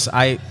on this.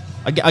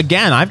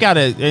 Again, I've got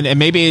to, and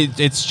maybe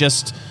it's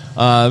just,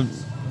 how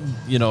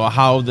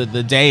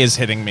the day is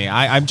hitting me.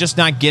 I'm just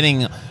not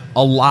getting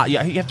a lot. You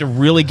have to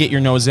really get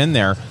your nose in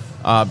there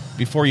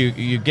before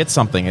you get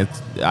something.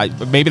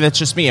 Maybe that's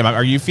just me.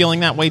 Are you feeling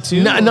that way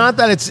too? No, not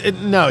that it's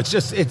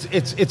just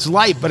it's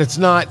light, but it's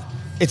not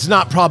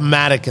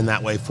problematic in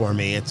that way for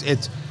me.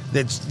 It's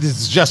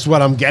just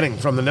what I'm getting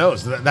from the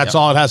nose. That's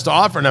all it has to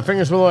offer. Now,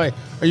 Fingers Malloy,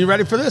 are you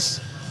ready for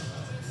this?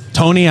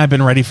 Tony, I've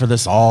been ready for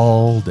this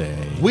all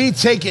day. We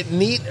take it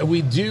neat.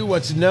 We do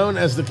what's known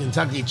as the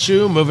Kentucky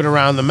Chew, move it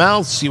around the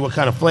mouth, see what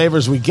kind of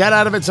flavors we get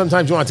out of it.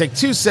 Sometimes you want to take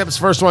 2 sips.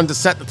 First one to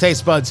set the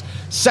taste buds.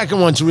 Second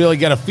one to really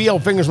get a feel.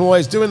 Fingers Malloy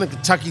is doing the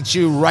Kentucky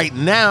Chew right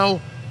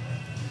now.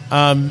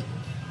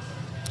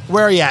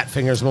 Where are you at,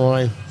 Fingers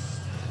Malloy?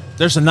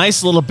 There's a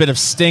nice little bit of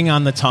sting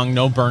on the tongue,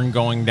 no burn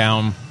going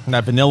down.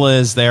 That vanilla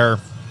is there.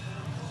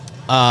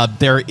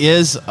 There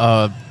is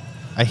a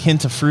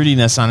hint of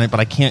fruitiness on it, but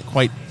I can't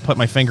quite put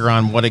my finger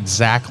on what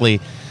exactly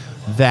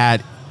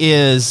that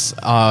is.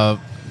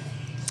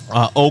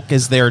 Oak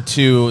is there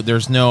too.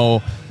 There's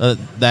no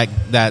that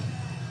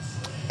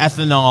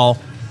ethanol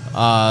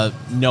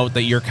note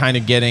that you're kind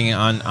of getting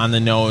on the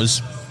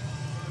nose.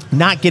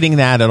 Not getting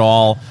that at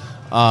all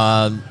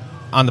on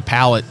the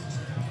palate.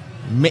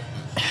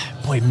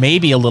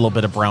 Maybe a little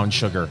bit of brown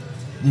sugar.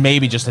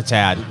 Maybe just a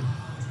tad.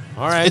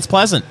 All right. It's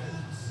pleasant.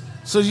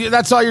 So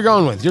that's all you're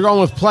going with. You're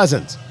going with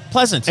pleasant.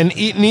 Pleasant. And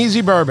eat an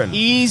easy bourbon.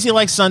 Easy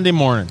like Sunday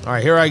morning. All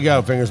right, here I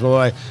go, Fingers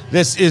Malloy.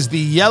 This is the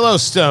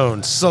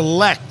Yellowstone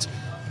Select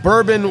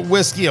Bourbon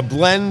Whiskey, a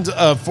blend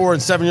of 4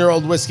 and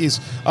 7-year-old whiskeys,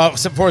 4 and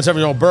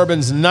 7-year-old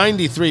bourbons,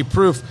 93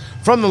 proof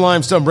from the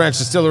Limestone Branch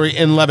Distillery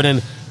in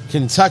Lebanon,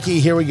 Kentucky.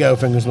 Here we go,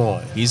 Fingers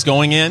Malloy. He's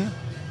going in.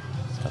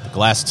 He's got the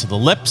glass to the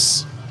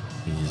lips.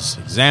 He's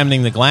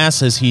examining the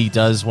glass as he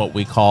does what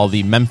we call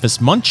the Memphis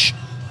Munch.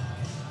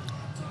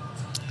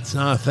 It's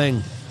not a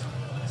thing.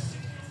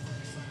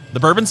 The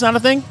bourbon's not a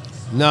thing?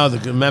 No,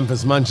 the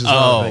Memphis Munch is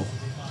not a thing.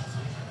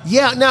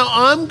 Yeah, now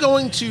I'm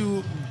going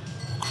to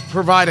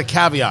provide a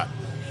caveat.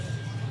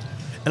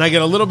 And I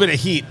get a little bit of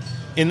heat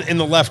in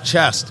the left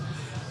chest.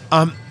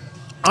 The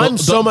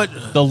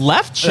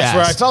left chest? That's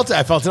where I felt it.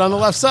 I felt it on the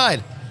left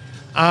side.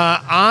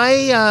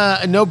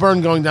 No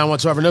burn going down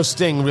whatsoever. No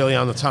sting really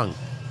on the tongue.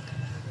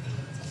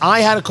 I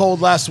had a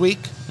cold last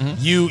week. Mm-hmm.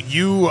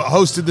 You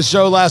hosted the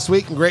show last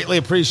week and greatly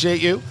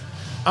appreciate you.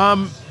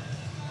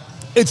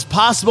 It's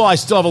possible I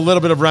still have a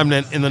little bit of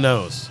remnant in the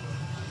nose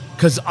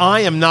because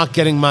I am not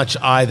getting much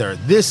either.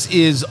 This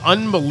is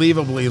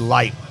unbelievably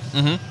light.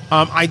 Mm-hmm.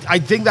 I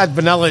think that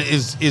vanilla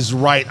is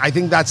right. I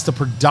think that's the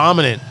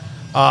predominant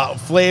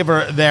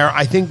flavor there.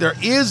 I think there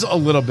is a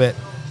little bit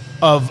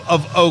of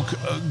oak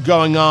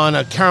going on,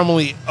 a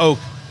caramelly oak,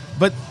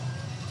 but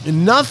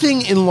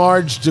nothing in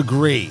large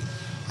degree.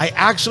 I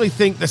actually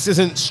think this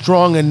isn't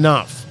strong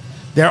enough.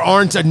 There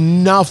aren't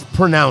enough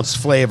pronounced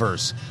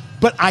flavors.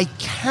 But I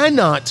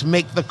cannot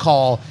make the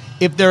call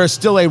if there is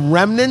still a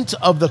remnant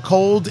of the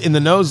cold in the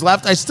nose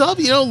left. I still have,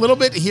 a little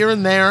bit here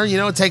and there.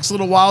 It takes a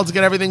little while to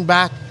get everything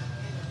back.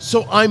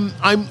 So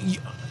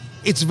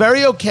it's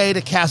very okay to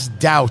cast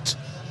doubt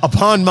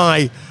upon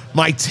my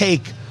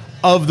take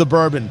of the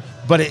bourbon,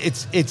 but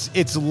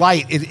it's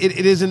light.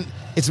 It isn't.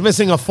 It's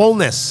missing a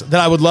fullness that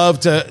I would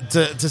love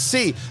to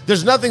see.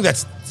 There's nothing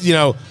that's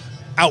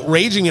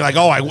outraging you like,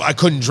 oh, I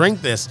couldn't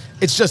drink this.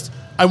 It's just.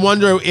 I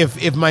wonder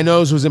if my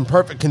nose was in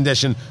perfect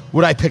condition,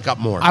 would I pick up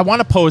more? I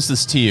want to pose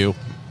this to you,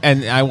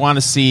 and I want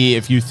to see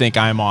if you think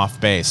I'm off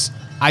base.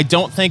 I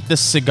don't think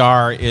this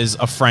cigar is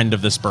a friend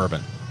of this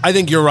bourbon. I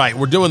think you're right.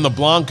 We're doing the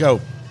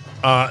Blanco,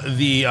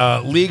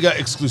 the Liga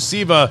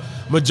Exclusiva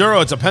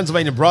Maduro. It's a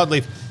Pennsylvania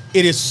broadleaf.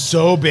 It is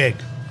so big.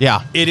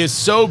 Yeah. It is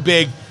so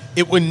big.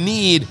 It would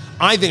need,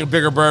 I think, a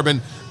bigger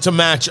bourbon to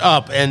match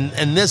up,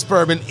 and this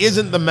bourbon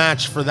isn't the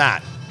match for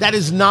that. That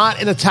is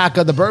not an attack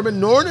on the bourbon,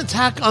 nor an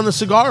attack on the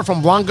cigar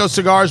from Blanco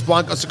Cigars,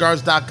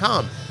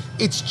 BlancoCigars.com.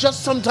 It's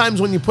just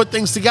sometimes when you put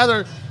things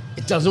together,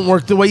 it doesn't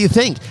work the way you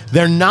think.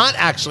 They're not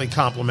actually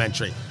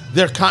complementary.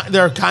 They're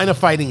kind of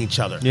fighting each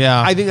other.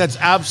 Yeah. I think that's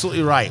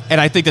absolutely right.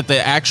 And I think that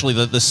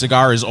the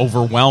cigar is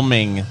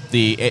overwhelming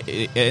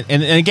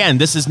and again,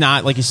 this is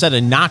not, like you said,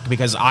 a knock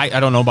because I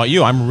don't know about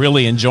you. I'm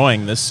really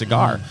enjoying this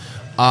cigar.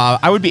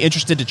 I would be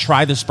interested to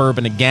try this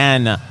bourbon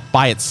again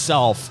by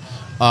itself.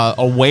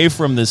 Away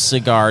from this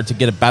cigar to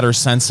get a better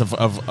sense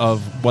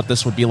of what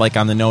this would be like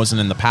on the nose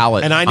and in the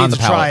palate. And I need to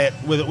try it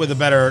with a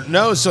better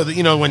nose so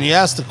that, when you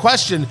ask the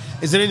question,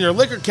 is it in your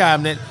liquor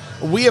cabinet?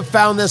 We have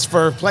found this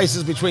for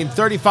places between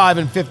 $35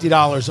 and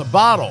 $50 a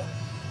bottle.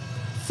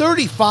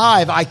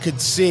 35 I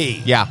could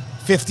see. Yeah.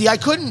 50 I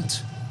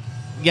couldn't.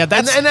 Yeah,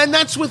 that's And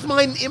that's with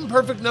my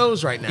imperfect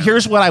nose right now.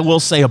 Here's what I will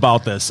say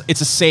about this.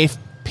 It's a safe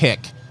pick.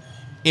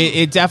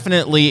 It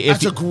definitely.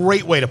 That's a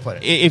great way to put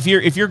it. If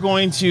you're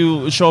going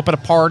to show up at a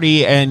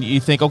party and you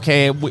think,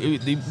 okay,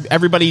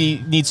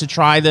 everybody needs to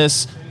try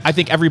this, I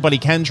think everybody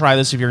can try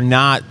this. If you're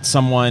not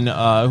someone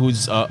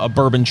who's a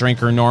bourbon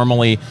drinker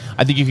normally,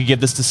 I think you could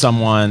give this to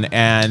someone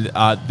and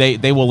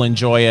they will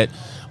enjoy it.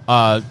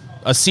 A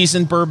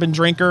seasoned bourbon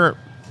drinker,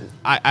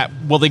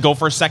 will they go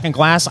for a second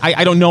glass?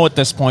 I don't know at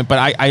this point, but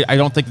I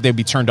don't think they'd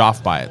be turned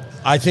off by it.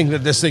 I think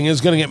that this thing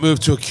is going to get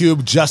moved to a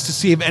cube just to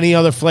see if any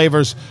other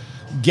flavors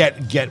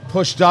get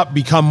pushed up,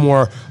 become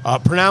more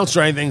pronounced,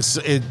 or anything.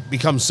 It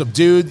becomes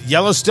subdued.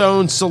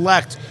 Yellowstone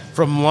Select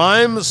from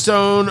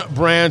Limestone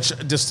Branch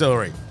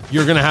Distillery.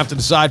 You're going to have to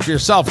decide for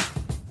yourself.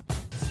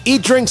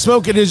 Eat, Drink,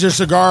 Smoke. It is your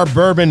cigar,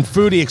 bourbon,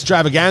 foodie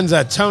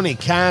extravaganza. Tony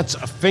Katz,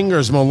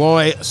 Fingers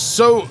Malloy.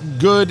 So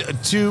good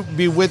to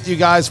be with you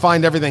guys.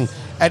 Find everything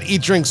at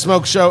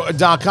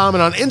eatdrinksmokeshow.com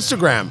and on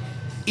Instagram,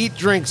 Eat,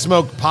 Drink,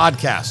 Smoke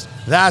Podcast.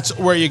 That's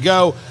where you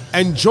go.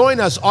 And join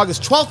us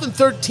August 12th and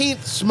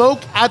 13th,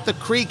 Smoke at the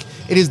Creek.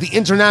 It is the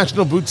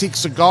International Boutique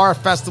Cigar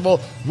Festival.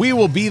 We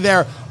will be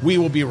there. We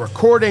will be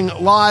recording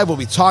live. We'll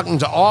be talking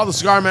to all the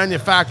cigar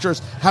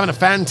manufacturers, having a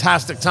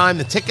fantastic time.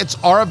 The tickets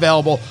are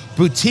available,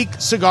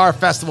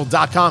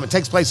 boutiquecigarfestival.com. It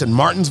takes place in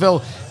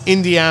Martinsville,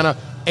 Indiana.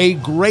 A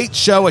great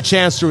show, a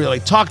chance to really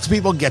talk to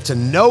people, get to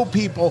know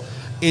people,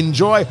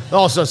 enjoy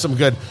also some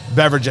good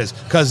beverages,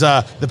 because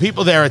the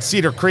people there at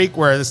Cedar Creek,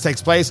 where this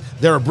takes place,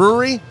 they're a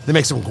brewery. They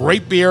make some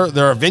great beer.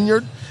 They're a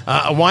vineyard,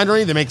 a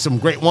winery. They make some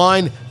great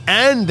wine,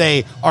 and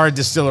they are a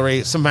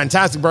distillery. Some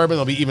fantastic bourbon.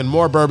 There'll be even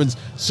more bourbons,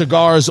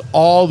 cigars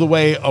all the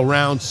way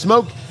around.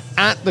 Smoke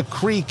at the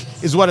Creek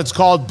is what it's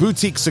called,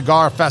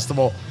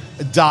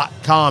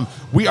 boutiquecigarfestival.com.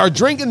 We are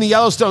drinking the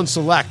Yellowstone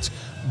Select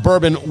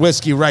bourbon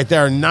whiskey right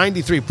there,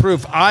 93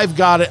 proof. I've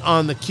got it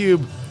on the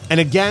cube. And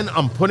again,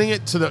 I'm putting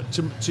it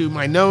to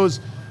my nose,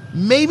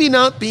 maybe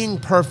not being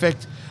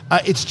perfect.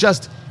 It's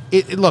just,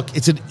 look,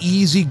 it's an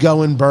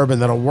easy-going bourbon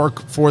that'll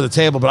work for the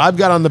table. But I've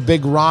got on the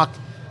Big Rock,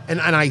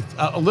 and I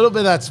a little bit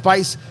of that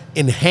spice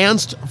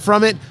enhanced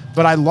from it,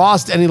 but I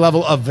lost any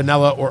level of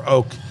vanilla or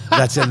oak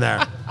that's in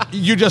there.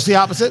 You just the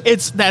opposite?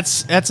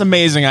 That's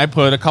amazing. I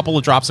put a couple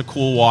of drops of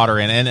cool water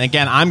in. And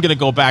again, I'm going to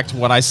go back to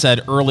what I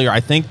said earlier.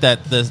 I think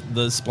that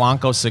the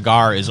Blanco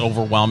cigar is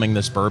overwhelming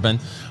this bourbon.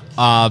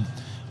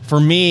 For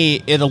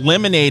me, it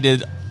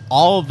eliminated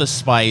all of the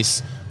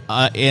spice,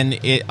 and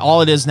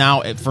all it is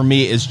now for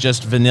me is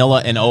just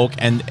vanilla and oak,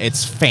 and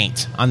it's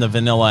faint on the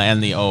vanilla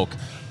and the oak.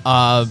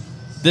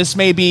 This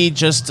may be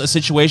just a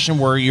situation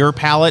where your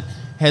palate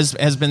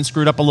has been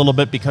screwed up a little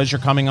bit because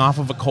you're coming off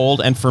of a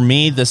cold, and for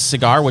me, this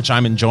cigar, which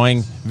I'm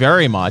enjoying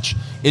very much,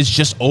 is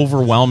just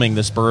overwhelming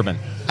this bourbon.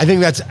 I think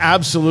that's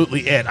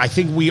absolutely it. I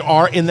think we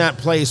are in that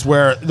place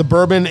where the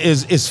bourbon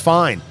is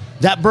fine.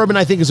 That bourbon,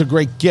 I think, is a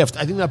great gift.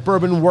 I think that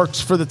bourbon works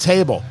for the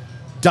table.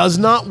 Does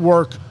not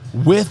work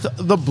with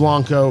the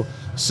Blanco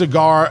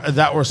cigar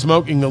that we're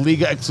smoking, the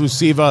Liga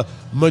Exclusiva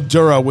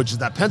Maduro, which is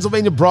that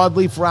Pennsylvania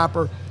broadleaf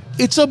wrapper.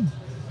 It's a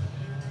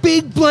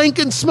big blank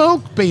and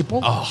smoke,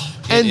 people. Oh,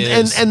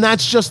 and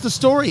that's just the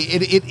story.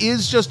 It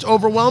is just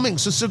overwhelming.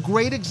 So it's a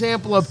great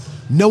example of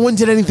no one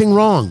did anything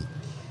wrong.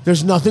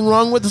 There's nothing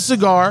wrong with the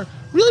cigar.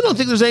 Really don't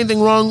think there's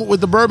anything wrong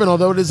with the bourbon,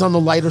 although it is on the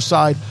lighter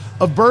side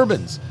of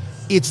bourbons.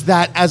 It's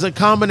that as a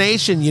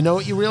combination, you know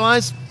what you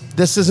realize?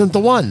 This isn't the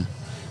one.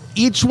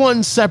 Each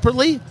one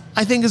separately,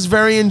 I think, is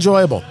very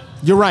enjoyable.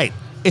 You're right.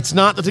 It's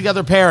not the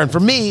together pair. And for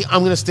me,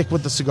 I'm going to stick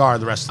with the cigar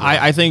the rest of the way.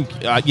 I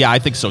think, I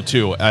think so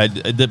too.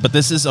 But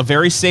this is a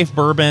very safe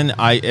bourbon.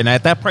 And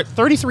at that price,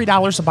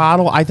 $33 a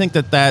bottle, I think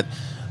that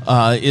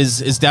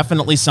is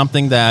definitely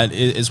something that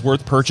is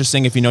worth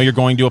purchasing if you know you're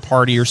going to a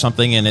party or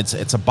something, and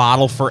it's a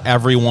bottle for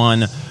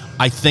everyone.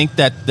 I think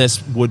that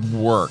this would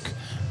work.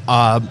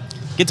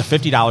 Get to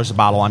 $50 a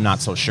bottle, I'm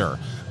not so sure.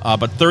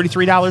 But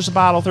 $33 a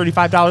bottle,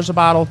 $35 a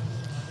bottle,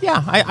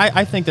 yeah,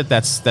 I think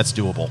that's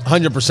doable.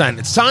 100%.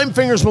 It's time,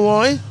 Fingers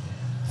Malloy,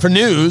 for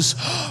news.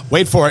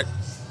 Wait for it.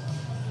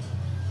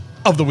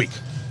 Of the week.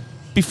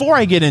 Before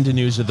I get into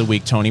news of the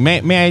week, Tony,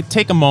 may I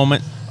take a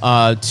moment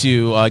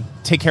to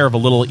take care of a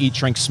little Eat,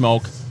 Drink,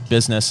 Smoke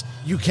business?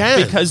 You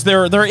can. Because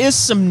there is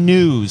some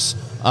news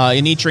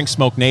in Eat, Drink,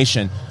 Smoke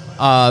Nation.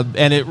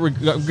 And it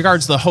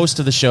regards the host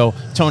of the show,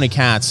 Tony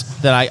Katz,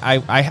 that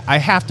I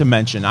have to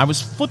mention. I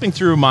was flipping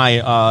through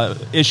my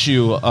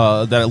issue,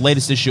 the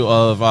latest issue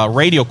of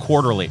Radio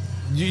Quarterly.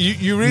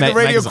 You read the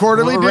Radio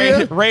Quarterly, do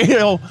you?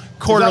 Radio Quarterly.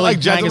 Is that like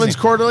Gentleman's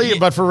magazine. Quarterly,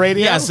 but for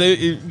radio? Yes,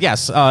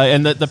 yes.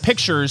 And the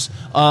pictures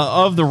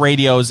of the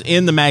radios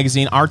in the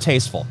magazine are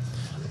tasteful.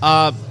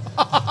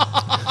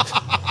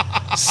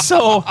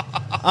 So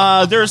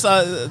there's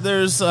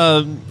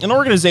an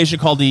organization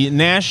called the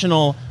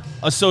National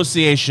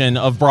Association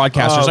of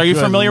Broadcasters. Are you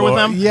good familiar with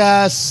Lord. them?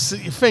 Yes.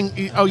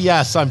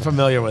 Yes, I'm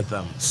familiar with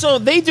them. So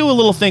they do a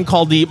little thing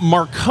called the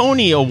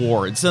Marconi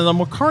Awards. And the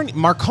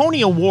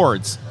Marconi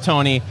Awards,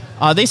 Tony,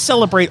 they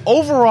celebrate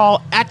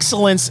overall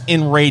excellence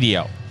in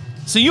radio.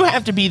 So you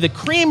have to be the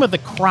cream of the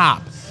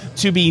crop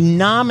to be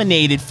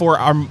nominated for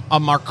a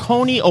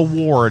Marconi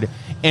Award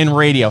in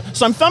radio.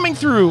 So I'm thumbing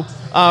through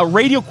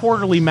Radio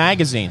Quarterly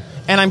magazine,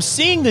 and I'm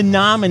seeing the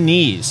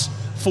nominees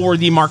for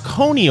the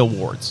Marconi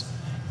Awards.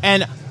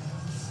 And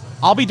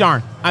I'll be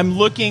darned, I'm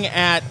looking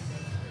at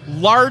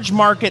Large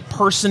Market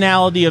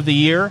Personality of the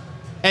Year,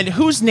 and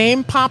whose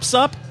name pops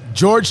up?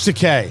 George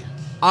Takei.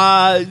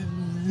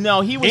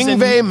 No, he was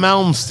Yngwie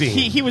Malmsteen.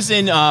 He was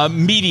in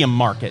Medium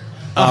Market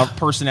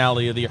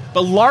Personality of the Year.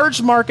 But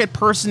Large Market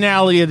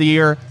Personality of the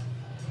Year,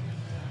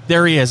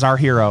 there he is, our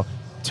hero,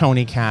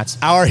 Tony Katz.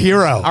 Our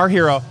hero. Our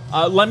hero.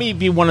 Let me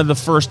be one of the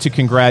first to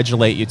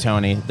congratulate you,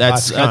 Tony.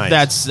 That's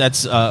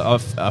a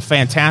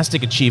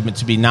fantastic achievement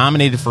to be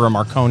nominated for a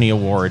Marconi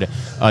Award.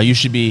 You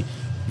should be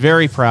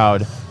very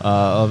proud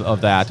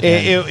of that.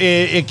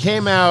 It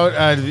came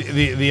out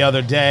the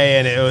other day,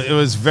 and it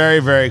was very,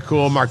 very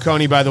cool.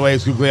 Marconi, by the way,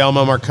 is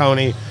Guglielmo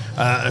Marconi,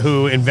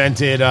 who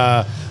invented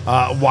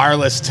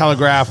wireless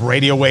telegraph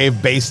radio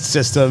wave based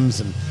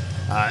systems, and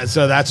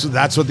so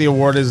that's what the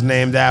award is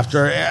named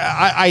after.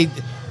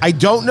 I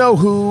don't know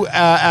who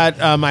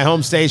at my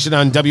home station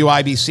on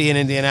WIBC in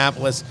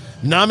Indianapolis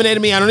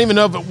nominated me. I don't even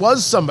know if it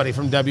was somebody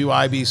from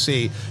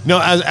WIBC. You know,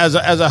 as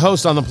a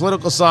host on the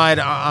political side,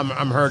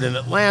 I'm heard in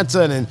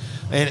Atlanta and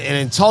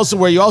in Tulsa,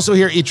 where you also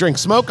hear Eat, Drink,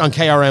 Smoke on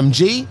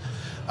KRMG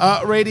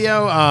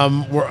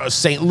radio.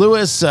 St.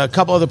 Louis, a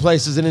couple other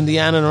places in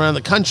Indiana and around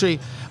the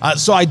country.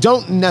 So I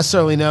don't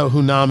necessarily know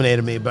who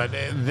nominated me, but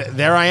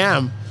there I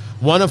am.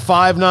 One of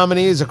 5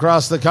 nominees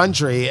across the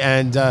country,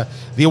 and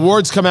the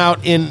awards come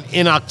out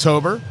in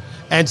October.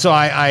 And so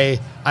I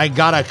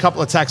got a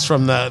couple of texts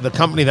from the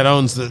company that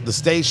owns the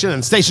station,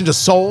 and the station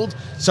just sold.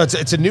 So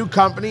it's a new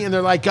company, and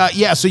they're like,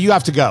 yeah, so you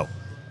have to go.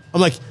 I'm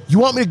like, you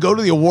want me to go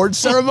to the awards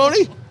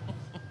ceremony?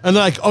 And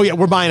they're like, oh yeah,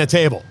 we're buying a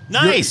table.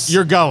 Nice.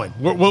 You're going.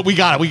 We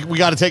got it. We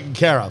got it taken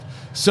care of.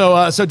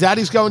 So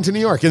Daddy's going to New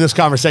York, and this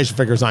conversation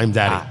figures I'm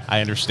Daddy.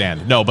 I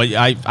understand. No, but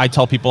I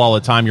tell people all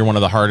the time, you're one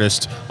of the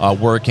hardest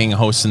working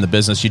hosts in the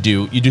business. You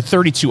do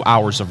 32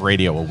 hours of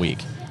radio a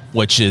week,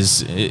 which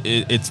is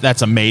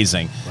that's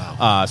amazing.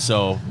 Wow.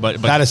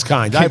 But that is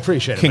kind. I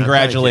appreciate it.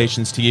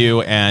 Congratulations to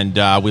you, and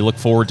we look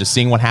forward to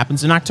seeing what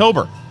happens in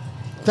October.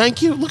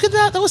 Thank you. Look at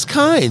that. That was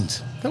kind.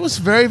 That was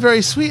very,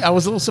 very sweet. I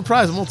was a little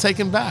surprised. I'm a little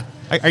taken back.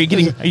 Are you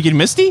getting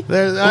misty? You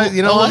know, a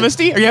little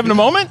misty? Are you having a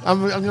moment?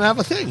 I'm going to have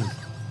a thing.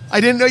 I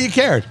didn't know you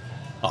cared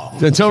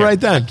until care. right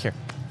then. I care.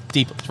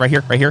 Deep. It's right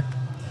here.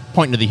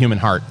 Pointing to the human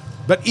heart.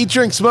 But Eat,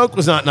 Drink, Smoke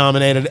was not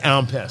nominated, and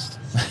I'm pissed.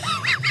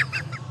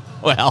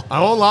 Well, I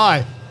won't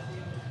lie.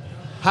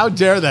 How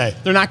dare they?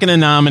 They're not going to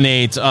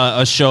nominate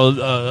a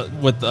show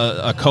with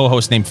a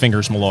co-host named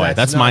Fingers Malloy.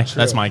 That's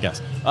my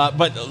guess.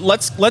 But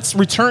let's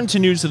return to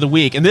news of the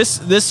week, and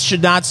this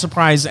should not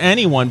surprise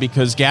anyone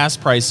because gas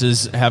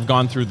prices have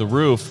gone through the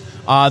roof.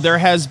 There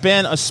has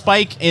been a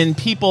spike in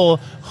people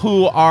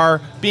who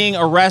are being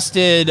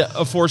arrested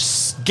for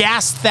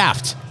gas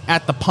theft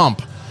at the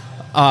pump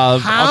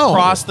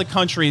across the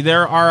country.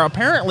 There are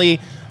apparently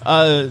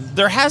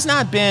there has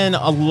not been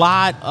a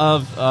lot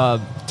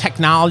of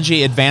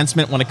technology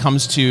advancement when it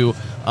comes to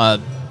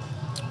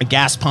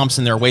gas pumps,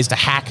 and there are ways to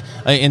hack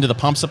into the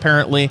pumps,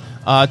 apparently.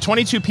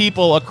 22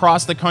 people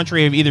across the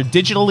country have either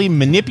digitally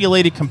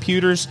manipulated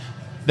computers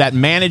that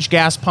manage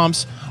gas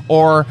pumps,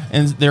 or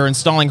they're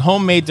installing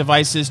homemade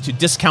devices to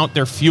discount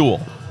their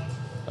fuel,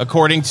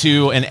 according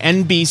to an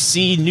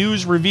NBC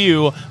News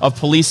review of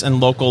police and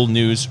local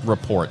news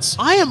reports.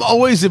 I am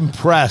always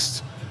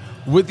impressed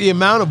with the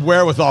amount of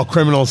wherewithal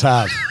criminals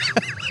have.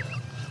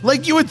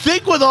 Like, you would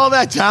think with all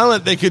that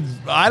talent, they could,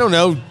 I don't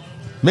know,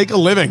 make a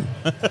living.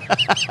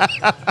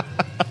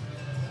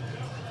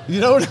 You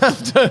don't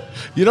have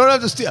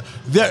to steal.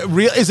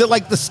 Is it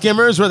like the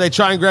skimmers where they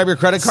try and grab your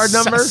credit card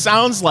number?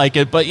 Sounds like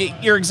it, but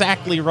you're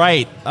exactly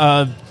right.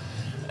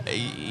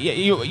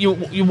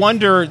 You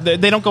wonder,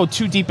 they don't go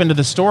too deep into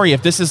the story,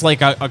 if this is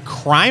like a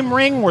crime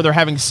ring where they're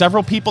having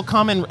several people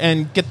come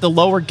and get the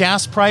lower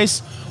gas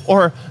price,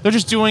 or they're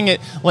just doing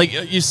it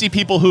like you see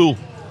people who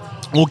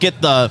will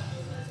get the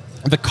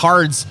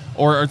cards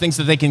or things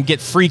that they can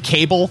get free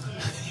cable.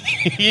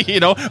 You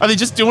know, are they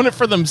just doing it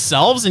for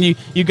themselves? And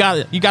you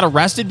got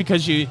arrested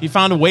because you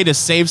found a way to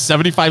save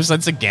 75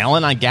 cents a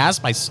gallon on gas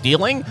by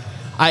stealing?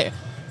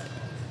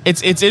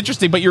 It's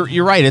interesting, but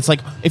you're right. It's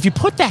like if you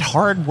put that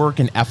hard work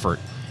and effort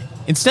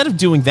instead of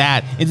doing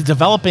that into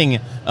developing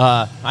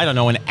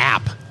an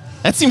app.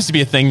 That seems to be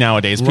a thing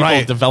nowadays.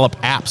 People develop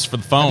apps for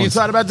the phones. Have you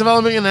thought about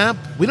developing an app?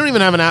 We don't even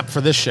have an app for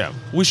this show.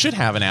 We should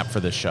have an app for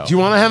this show. Do you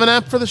want to have an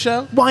app for the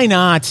show? Why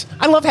not?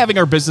 I love having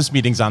our business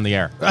meetings on the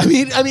air. But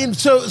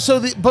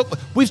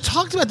we've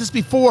talked about this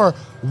before.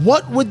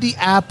 What would the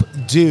app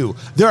do?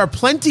 There are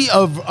plenty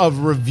of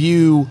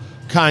review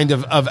kind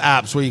of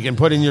apps where you can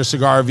put in your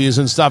cigar reviews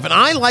and stuff. And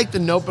I like the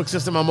notebook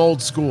system. I'm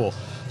old school.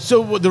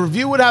 So the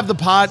review would have the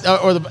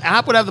or the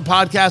app would have the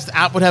podcast, the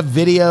app would have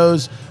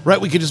videos, right?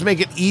 We could just make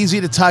it easy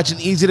to touch and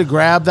easy to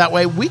grab that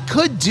way. We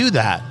could do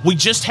that. We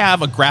just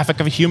have a graphic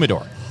of a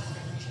humidor.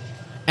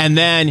 And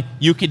then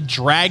you could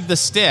drag the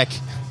stick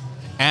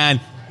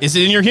and is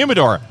it in your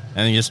humidor? And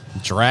then you just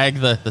drag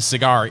the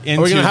cigar into the digital humidor.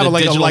 Are we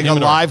going to have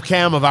a live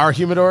cam of our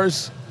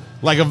humidors?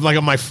 Like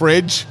of my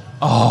fridge?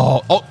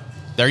 Oh,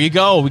 there you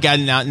go. We got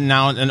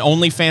now an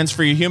OnlyFans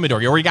for your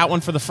humidor. You already got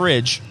one for the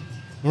fridge.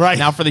 Right.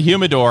 Now for the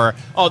humidor.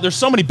 Oh, there's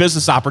so many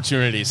business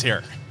opportunities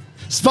here.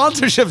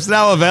 Sponsorship's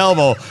now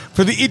available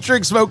for the Eat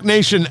Drink Smoke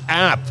Nation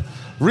app.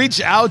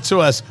 Reach out to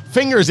us,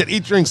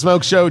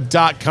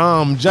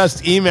 fingers@eatdrinksmokeshow.com.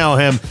 Just email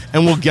him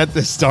and we'll get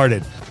this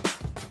started.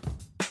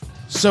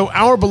 So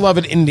our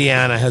beloved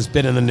Indiana has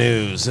been in the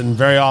news, and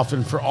very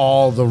often for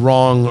all the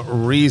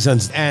wrong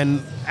reasons.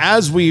 And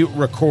as we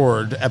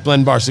record at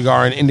Blend Bar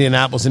Cigar in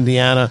Indianapolis,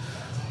 Indiana,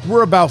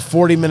 we're about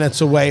 40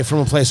 minutes away from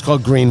a place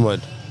called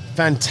Greenwood.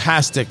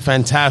 Fantastic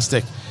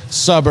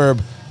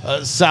suburb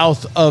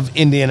south of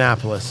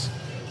Indianapolis,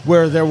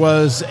 where there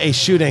was a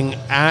shooting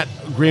at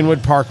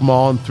Greenwood Park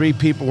Mall, and 3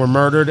 people were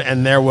murdered,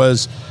 and there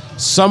was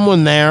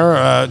someone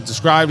there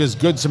described as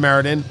Good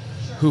Samaritan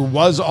who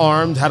was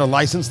armed, had a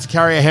license to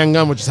carry a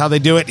handgun, which is how they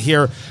do it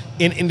here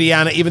in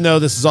Indiana, even though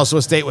this is also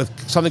a state with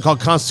something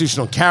called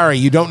constitutional carry.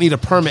 You don't need a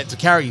permit to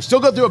carry. You still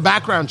go through a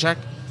background check.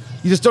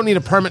 You just don't need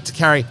a permit to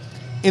carry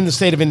in the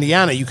state of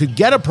Indiana. You could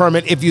get a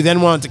permit if you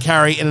then wanted to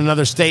carry in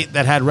another state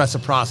that had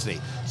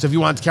reciprocity. So if you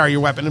wanted to carry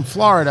your weapon in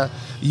Florida,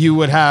 you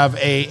would have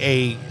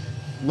a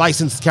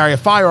license to carry a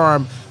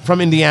firearm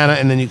from Indiana,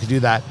 and then you could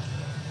do that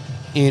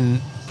in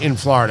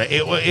Florida.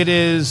 It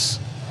is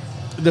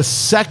the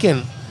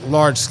second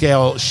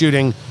large-scale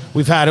shooting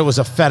we've had. It was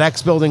a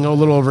FedEx building a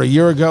little over a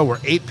year ago where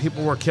 8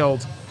 people were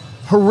killed.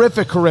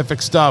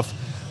 Horrific stuff.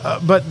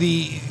 But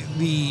the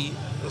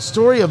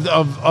story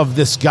of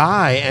this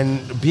guy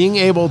and being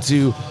able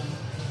to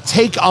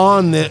take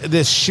on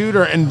this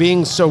shooter and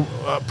being so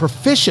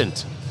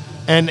proficient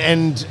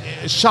and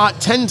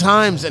shot 10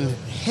 times and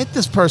hit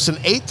this person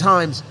 8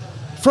 times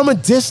from a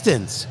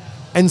distance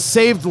and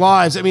saved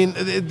lives. I mean,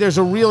 there's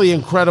a really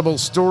incredible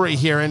story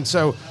here. And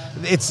so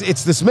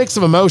it's this mix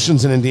of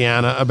emotions in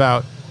Indiana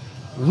about,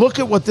 look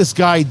at what this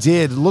guy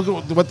did, look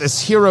at what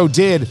this hero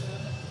did,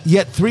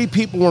 yet 3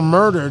 people were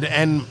murdered,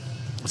 and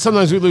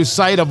sometimes we lose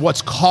sight of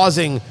what's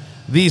causing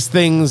these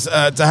things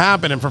to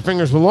happen. And for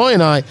Fingers Malloy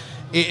and I,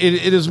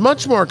 it is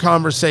much more a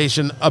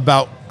conversation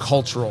about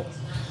cultural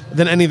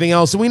than anything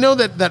else. And we know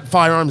that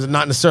firearms are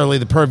not necessarily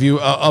the purview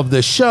of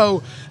this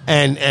show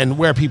and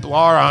where people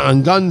are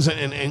on guns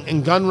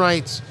and gun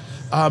rights.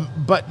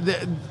 But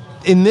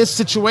in this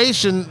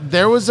situation,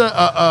 there was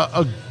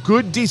a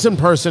good, decent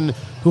person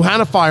who had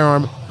a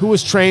firearm, who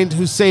was trained,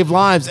 who saved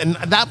lives, and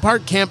that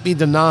part can't be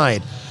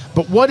denied.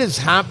 But what is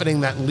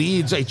happening that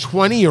leads a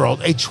 20-year-old,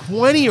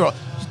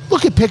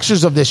 look at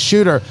pictures of this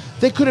shooter.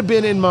 They could have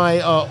been in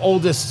my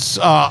oldest's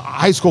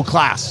high school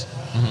class,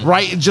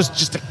 right?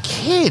 Just a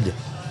kid,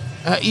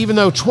 even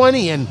though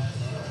 20, and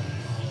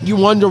you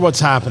wonder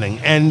what's happening.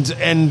 And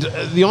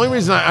the only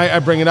reason I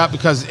bring it up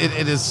because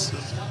it is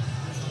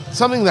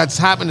something that's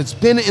happened. It's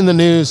been in the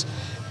news,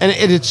 and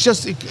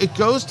it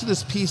goes to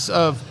this piece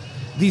of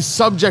these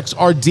subjects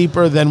are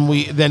deeper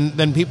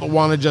than people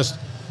want to just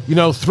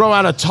throw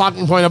out a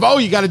talking point of, oh,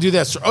 you got to do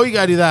this, or oh, you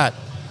got to do that.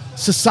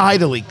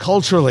 Societally,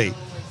 culturally,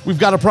 we've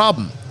got a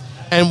problem,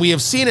 and we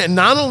have seen it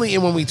not only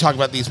in when we talk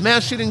about these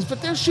mass shootings,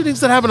 but there's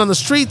shootings that happen on the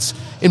streets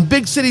in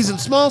big cities and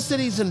small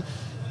cities, and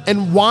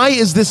why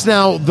is this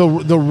now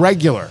the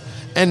regular?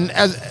 And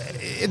as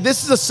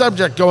this is a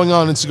subject going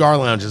on in cigar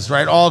lounges,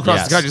 right, all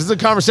across the country. This is a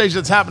conversation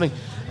that's happening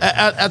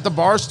at the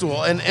bar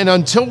stool. And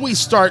until we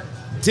start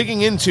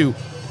digging into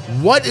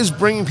what is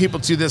bringing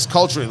people to this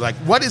culturally, like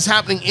what is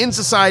happening in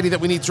society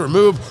that we need to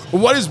remove, or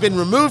what has been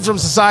removed from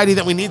society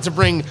that we need to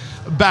bring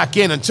back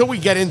in, until we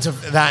get into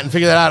that and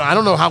figure that out, I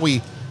don't know how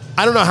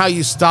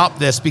you stop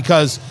this,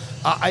 because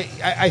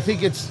I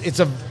think it's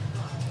a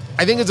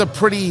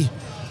pretty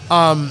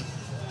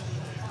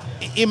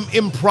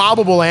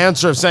improbable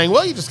answer of saying,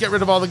 well, you just get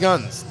rid of all the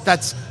guns.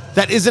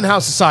 That isn't how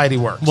society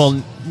works.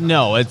 Well,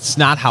 no, it's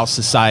not how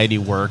society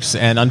works.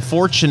 And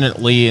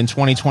unfortunately, in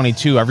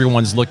 2022,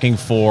 everyone's looking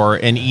for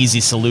an easy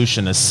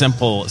solution, a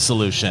simple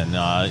solution,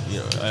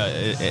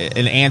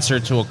 an answer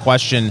to a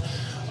question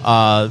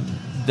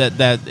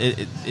that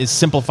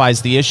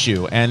simplifies the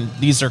issue. And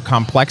these are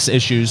complex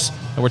issues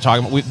that we're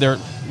talking about.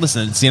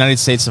 Listen, it's the United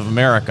States of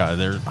America.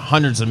 There are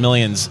hundreds of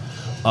millions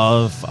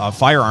of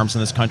firearms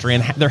in this country,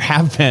 and there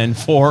have been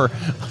for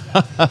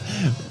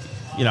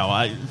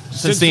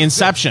since the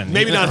inception.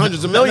 Maybe not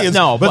hundreds of millions,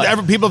 no,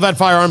 but people have had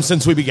firearms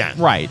since we began.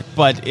 Right,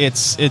 but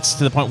it's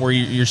to the point where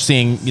you're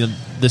seeing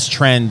this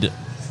trend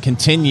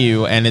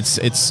continue, and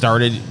it's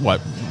started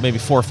maybe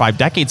 4 or 5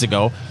 decades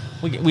ago.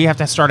 We have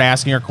to start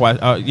asking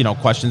our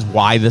questions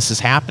why this is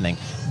happening.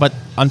 But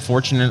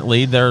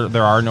unfortunately,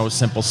 there are no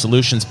simple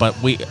solutions. But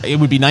it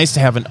would be nice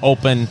to have an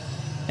open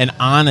an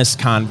honest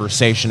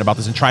conversation about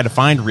this and try to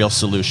find real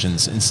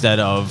solutions instead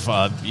of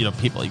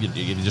people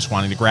just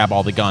wanting to grab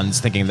all the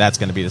guns thinking that's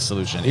going to be the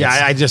solution. Yeah,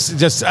 I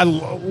just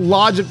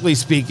logically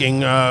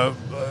speaking,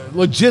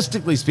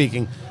 logistically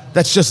speaking,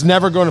 that's just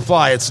never going to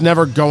fly. It's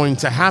never going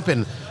to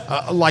happen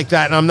like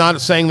that. And I'm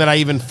not saying that I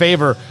even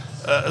favor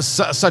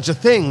such a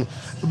thing,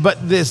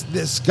 but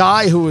this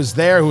guy who was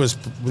there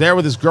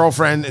with his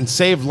girlfriend and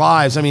saved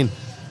lives. I mean,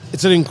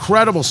 it's an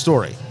incredible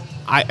story.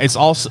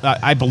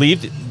 I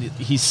believed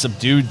he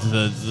subdued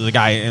the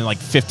guy in like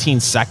 15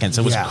 seconds.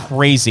 It was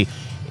crazy.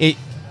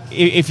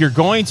 If you're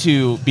going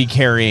to be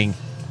carrying,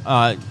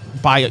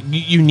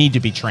 you need to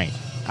be trained.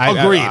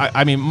 Agreed.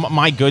 I mean,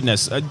 my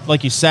goodness,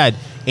 like you said,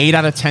 8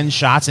 out of 10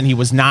 shots, and he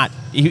was not.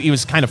 He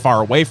was kind of far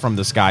away from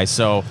this guy,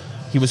 so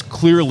he was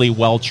clearly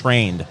well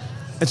trained.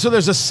 And so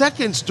there's a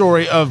second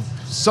story of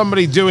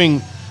somebody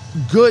doing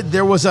good.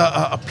 There was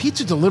a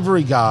pizza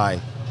delivery guy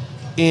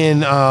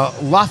in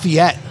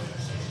Lafayette.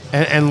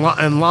 And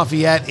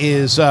Lafayette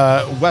is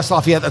West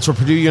Lafayette. That's where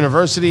Purdue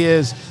University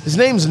is. His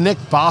name's Nick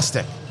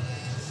Bostic,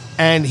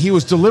 and he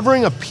was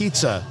delivering a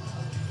pizza,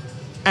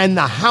 and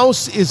the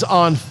house is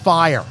on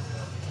fire.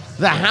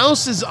 The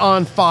house is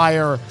on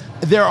fire.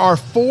 There are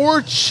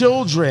 4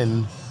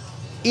 children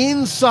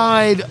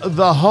inside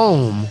the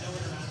home.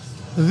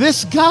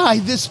 This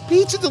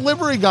pizza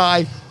delivery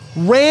guy,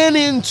 ran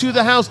into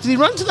the house. Did he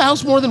run into the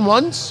house more than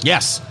once?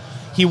 Yes,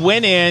 he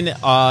went in.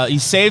 He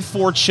saved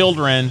 4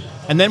 children.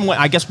 And then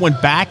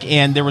went back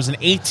in. There was an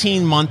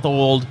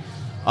 18-month-old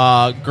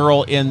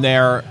girl in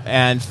there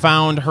and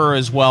found her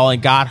as well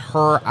and got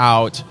her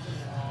out.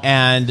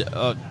 And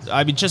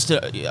just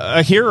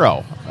a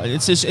hero.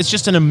 It's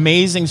just an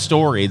amazing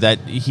story that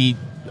he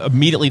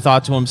immediately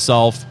thought to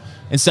himself,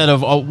 instead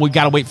of, we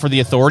got to wait for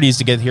the authorities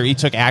to get here, he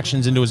took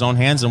actions into his own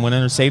hands and went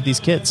in and saved these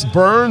kids.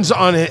 Burns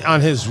on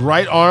his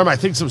right arm, I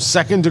think some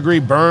second-degree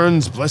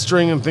burns,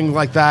 blistering and things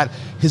like that.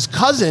 His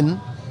cousin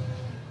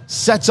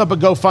sets up a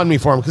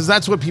GoFundMe for him, because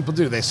that's what people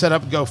do. They set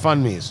up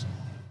GoFundMes.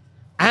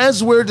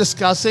 As we're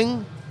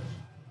discussing,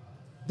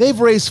 they've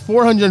raised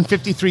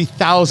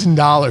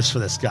 $453,000 for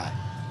this guy.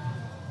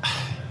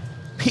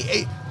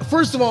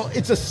 First of all,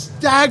 it's a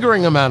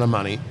staggering amount of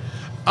money,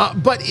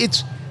 but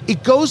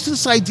it goes to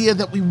this idea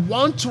that we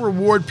want to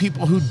reward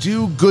people who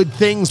do good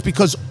things,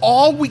 because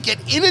all we get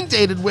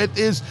inundated with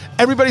is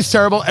everybody's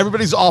terrible,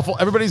 everybody's awful,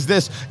 everybody's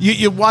this.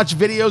 You watch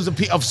videos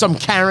of some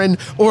Karen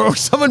or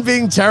someone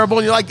being terrible,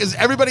 and you're like, is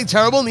everybody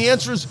terrible? And the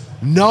answer is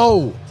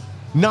no,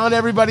 not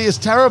everybody is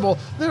terrible.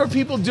 There are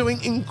people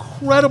doing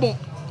incredible,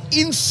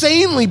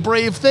 insanely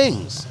brave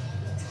things.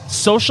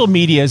 Social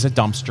media is a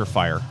dumpster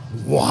fire.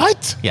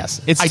 What?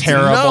 Yes, it's I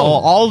terrible. didn't know.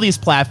 All these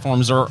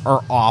platforms are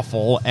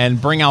awful and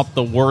bring out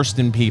the worst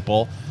in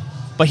people.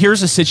 But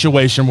here's a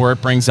situation where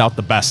it brings out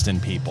the best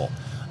in people.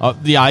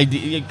 The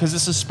idea, because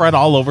this is spread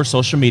all over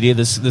social media,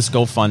 this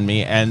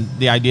GoFundMe, and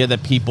the idea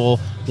that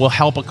people will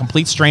help a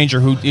complete stranger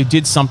who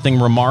did something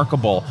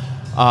remarkable,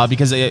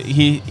 because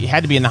he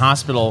had to be in the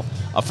hospital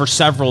for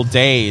several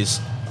days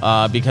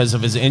because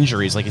of his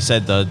injuries. Like you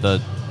said,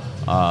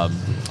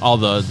 all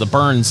the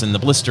burns and the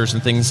blisters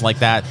and things like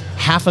that.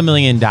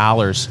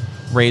 $500,000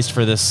 raised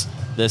for this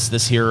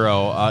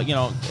hero.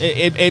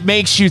 It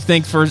makes you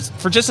think for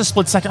just a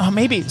split second,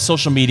 maybe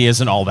social media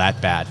isn't all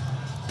that bad.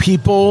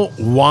 People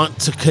want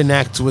to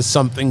connect with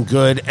something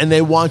good, and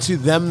they want to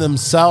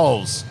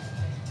themselves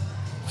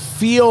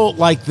feel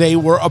like they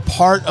were a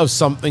part of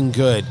something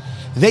good.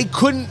 They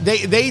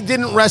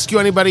didn't rescue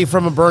anybody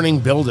from a burning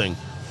building,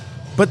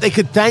 but they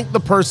could thank the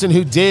person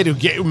who did,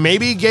 who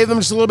maybe gave them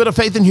just a little bit of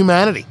faith in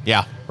humanity.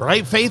 Yeah.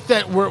 Right? Faith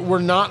that we're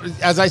not,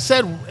 as I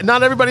said,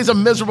 not everybody's a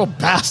miserable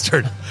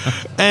bastard.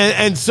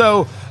 and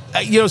so,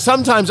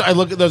 sometimes I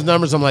look at those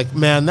numbers, I'm like,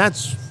 man,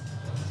 that's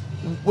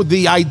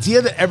the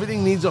idea that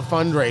everything needs a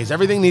fundraise,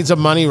 everything needs a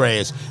money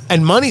raise,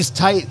 and money's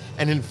tight,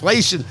 and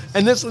inflation,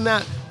 and this and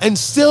that, and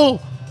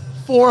still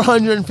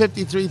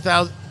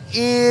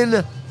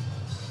 $453,000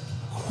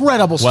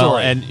 incredible story. Well,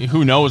 and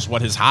who knows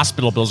what his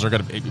hospital bills are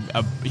going to be.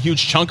 A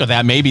huge chunk of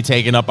that may be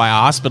taken up by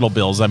hospital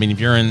bills. I mean, if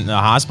you're in the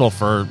hospital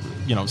for,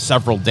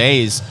 several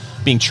days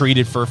being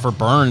treated for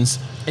burns.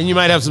 And you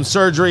might have some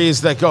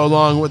surgeries that go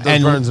along with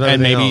those burns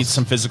and maybe else.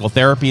 Some physical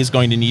therapy is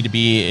going to need to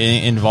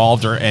be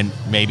involved, and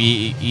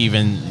maybe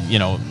even,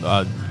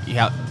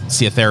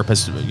 see a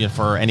therapist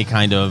for any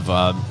kind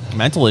of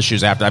mental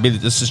issues after. I mean,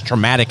 this is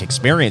traumatic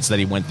experience that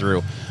he went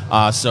through.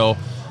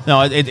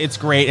 It's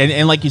great.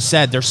 And like you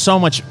said, there's so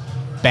much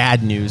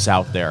bad news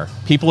out there.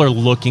 People are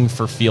looking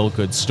for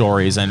feel-good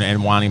stories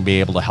and wanting to be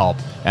able to help.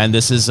 And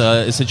this is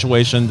a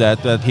situation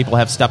that people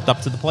have stepped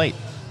up to the plate.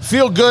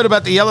 Feel good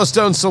about the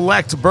Yellowstone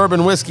Select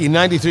Bourbon Whiskey,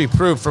 93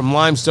 proof from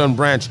Limestone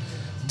Branch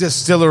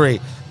Distillery.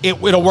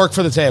 It'll work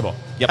for the table.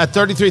 Yep. At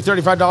 $33,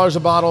 $35 a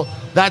bottle,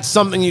 that's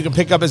something you can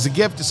pick up as a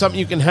gift. It's something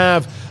you can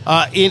have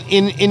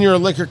in your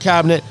liquor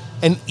cabinet.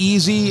 An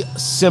easy,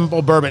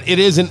 simple bourbon. It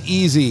is an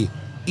easy,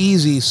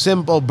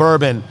 simple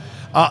bourbon.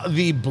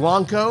 The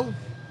Blanco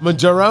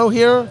Maduro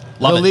here,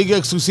 Love the it. Liga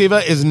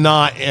Exclusiva, is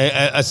not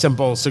a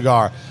simple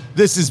cigar.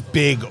 This is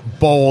big,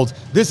 bold.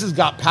 This has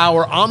got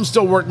power. I'm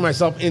still working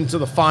myself into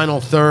the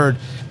final third,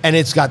 and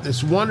it's got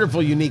this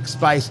wonderful, unique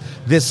spice,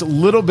 this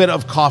little bit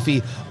of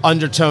coffee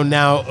undertone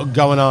now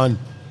going on.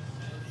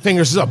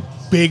 Fingers, this is a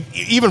big,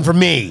 even for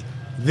me,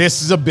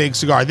 this is a big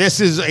cigar. This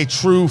is a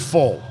true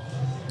full.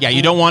 Yeah,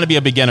 you don't want to be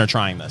a beginner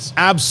trying this.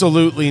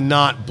 Absolutely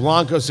not.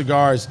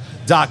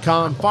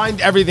 BlancoCigars.com.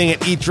 Find everything at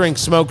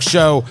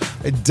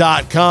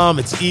EatDrinkSmokeShow.com.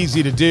 It's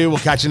easy to do. We'll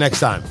catch you next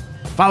time.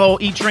 Follow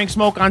Eat Drink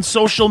Smoke on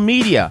social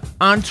media,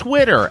 on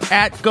Twitter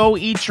at Go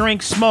Eat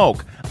Drink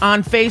Smoke,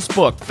 on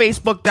Facebook,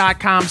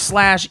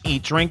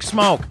 facebook.com/Eat Drink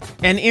Smoke,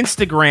 and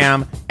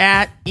Instagram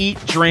at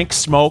Eat Drink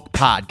Smoke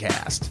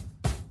Podcast.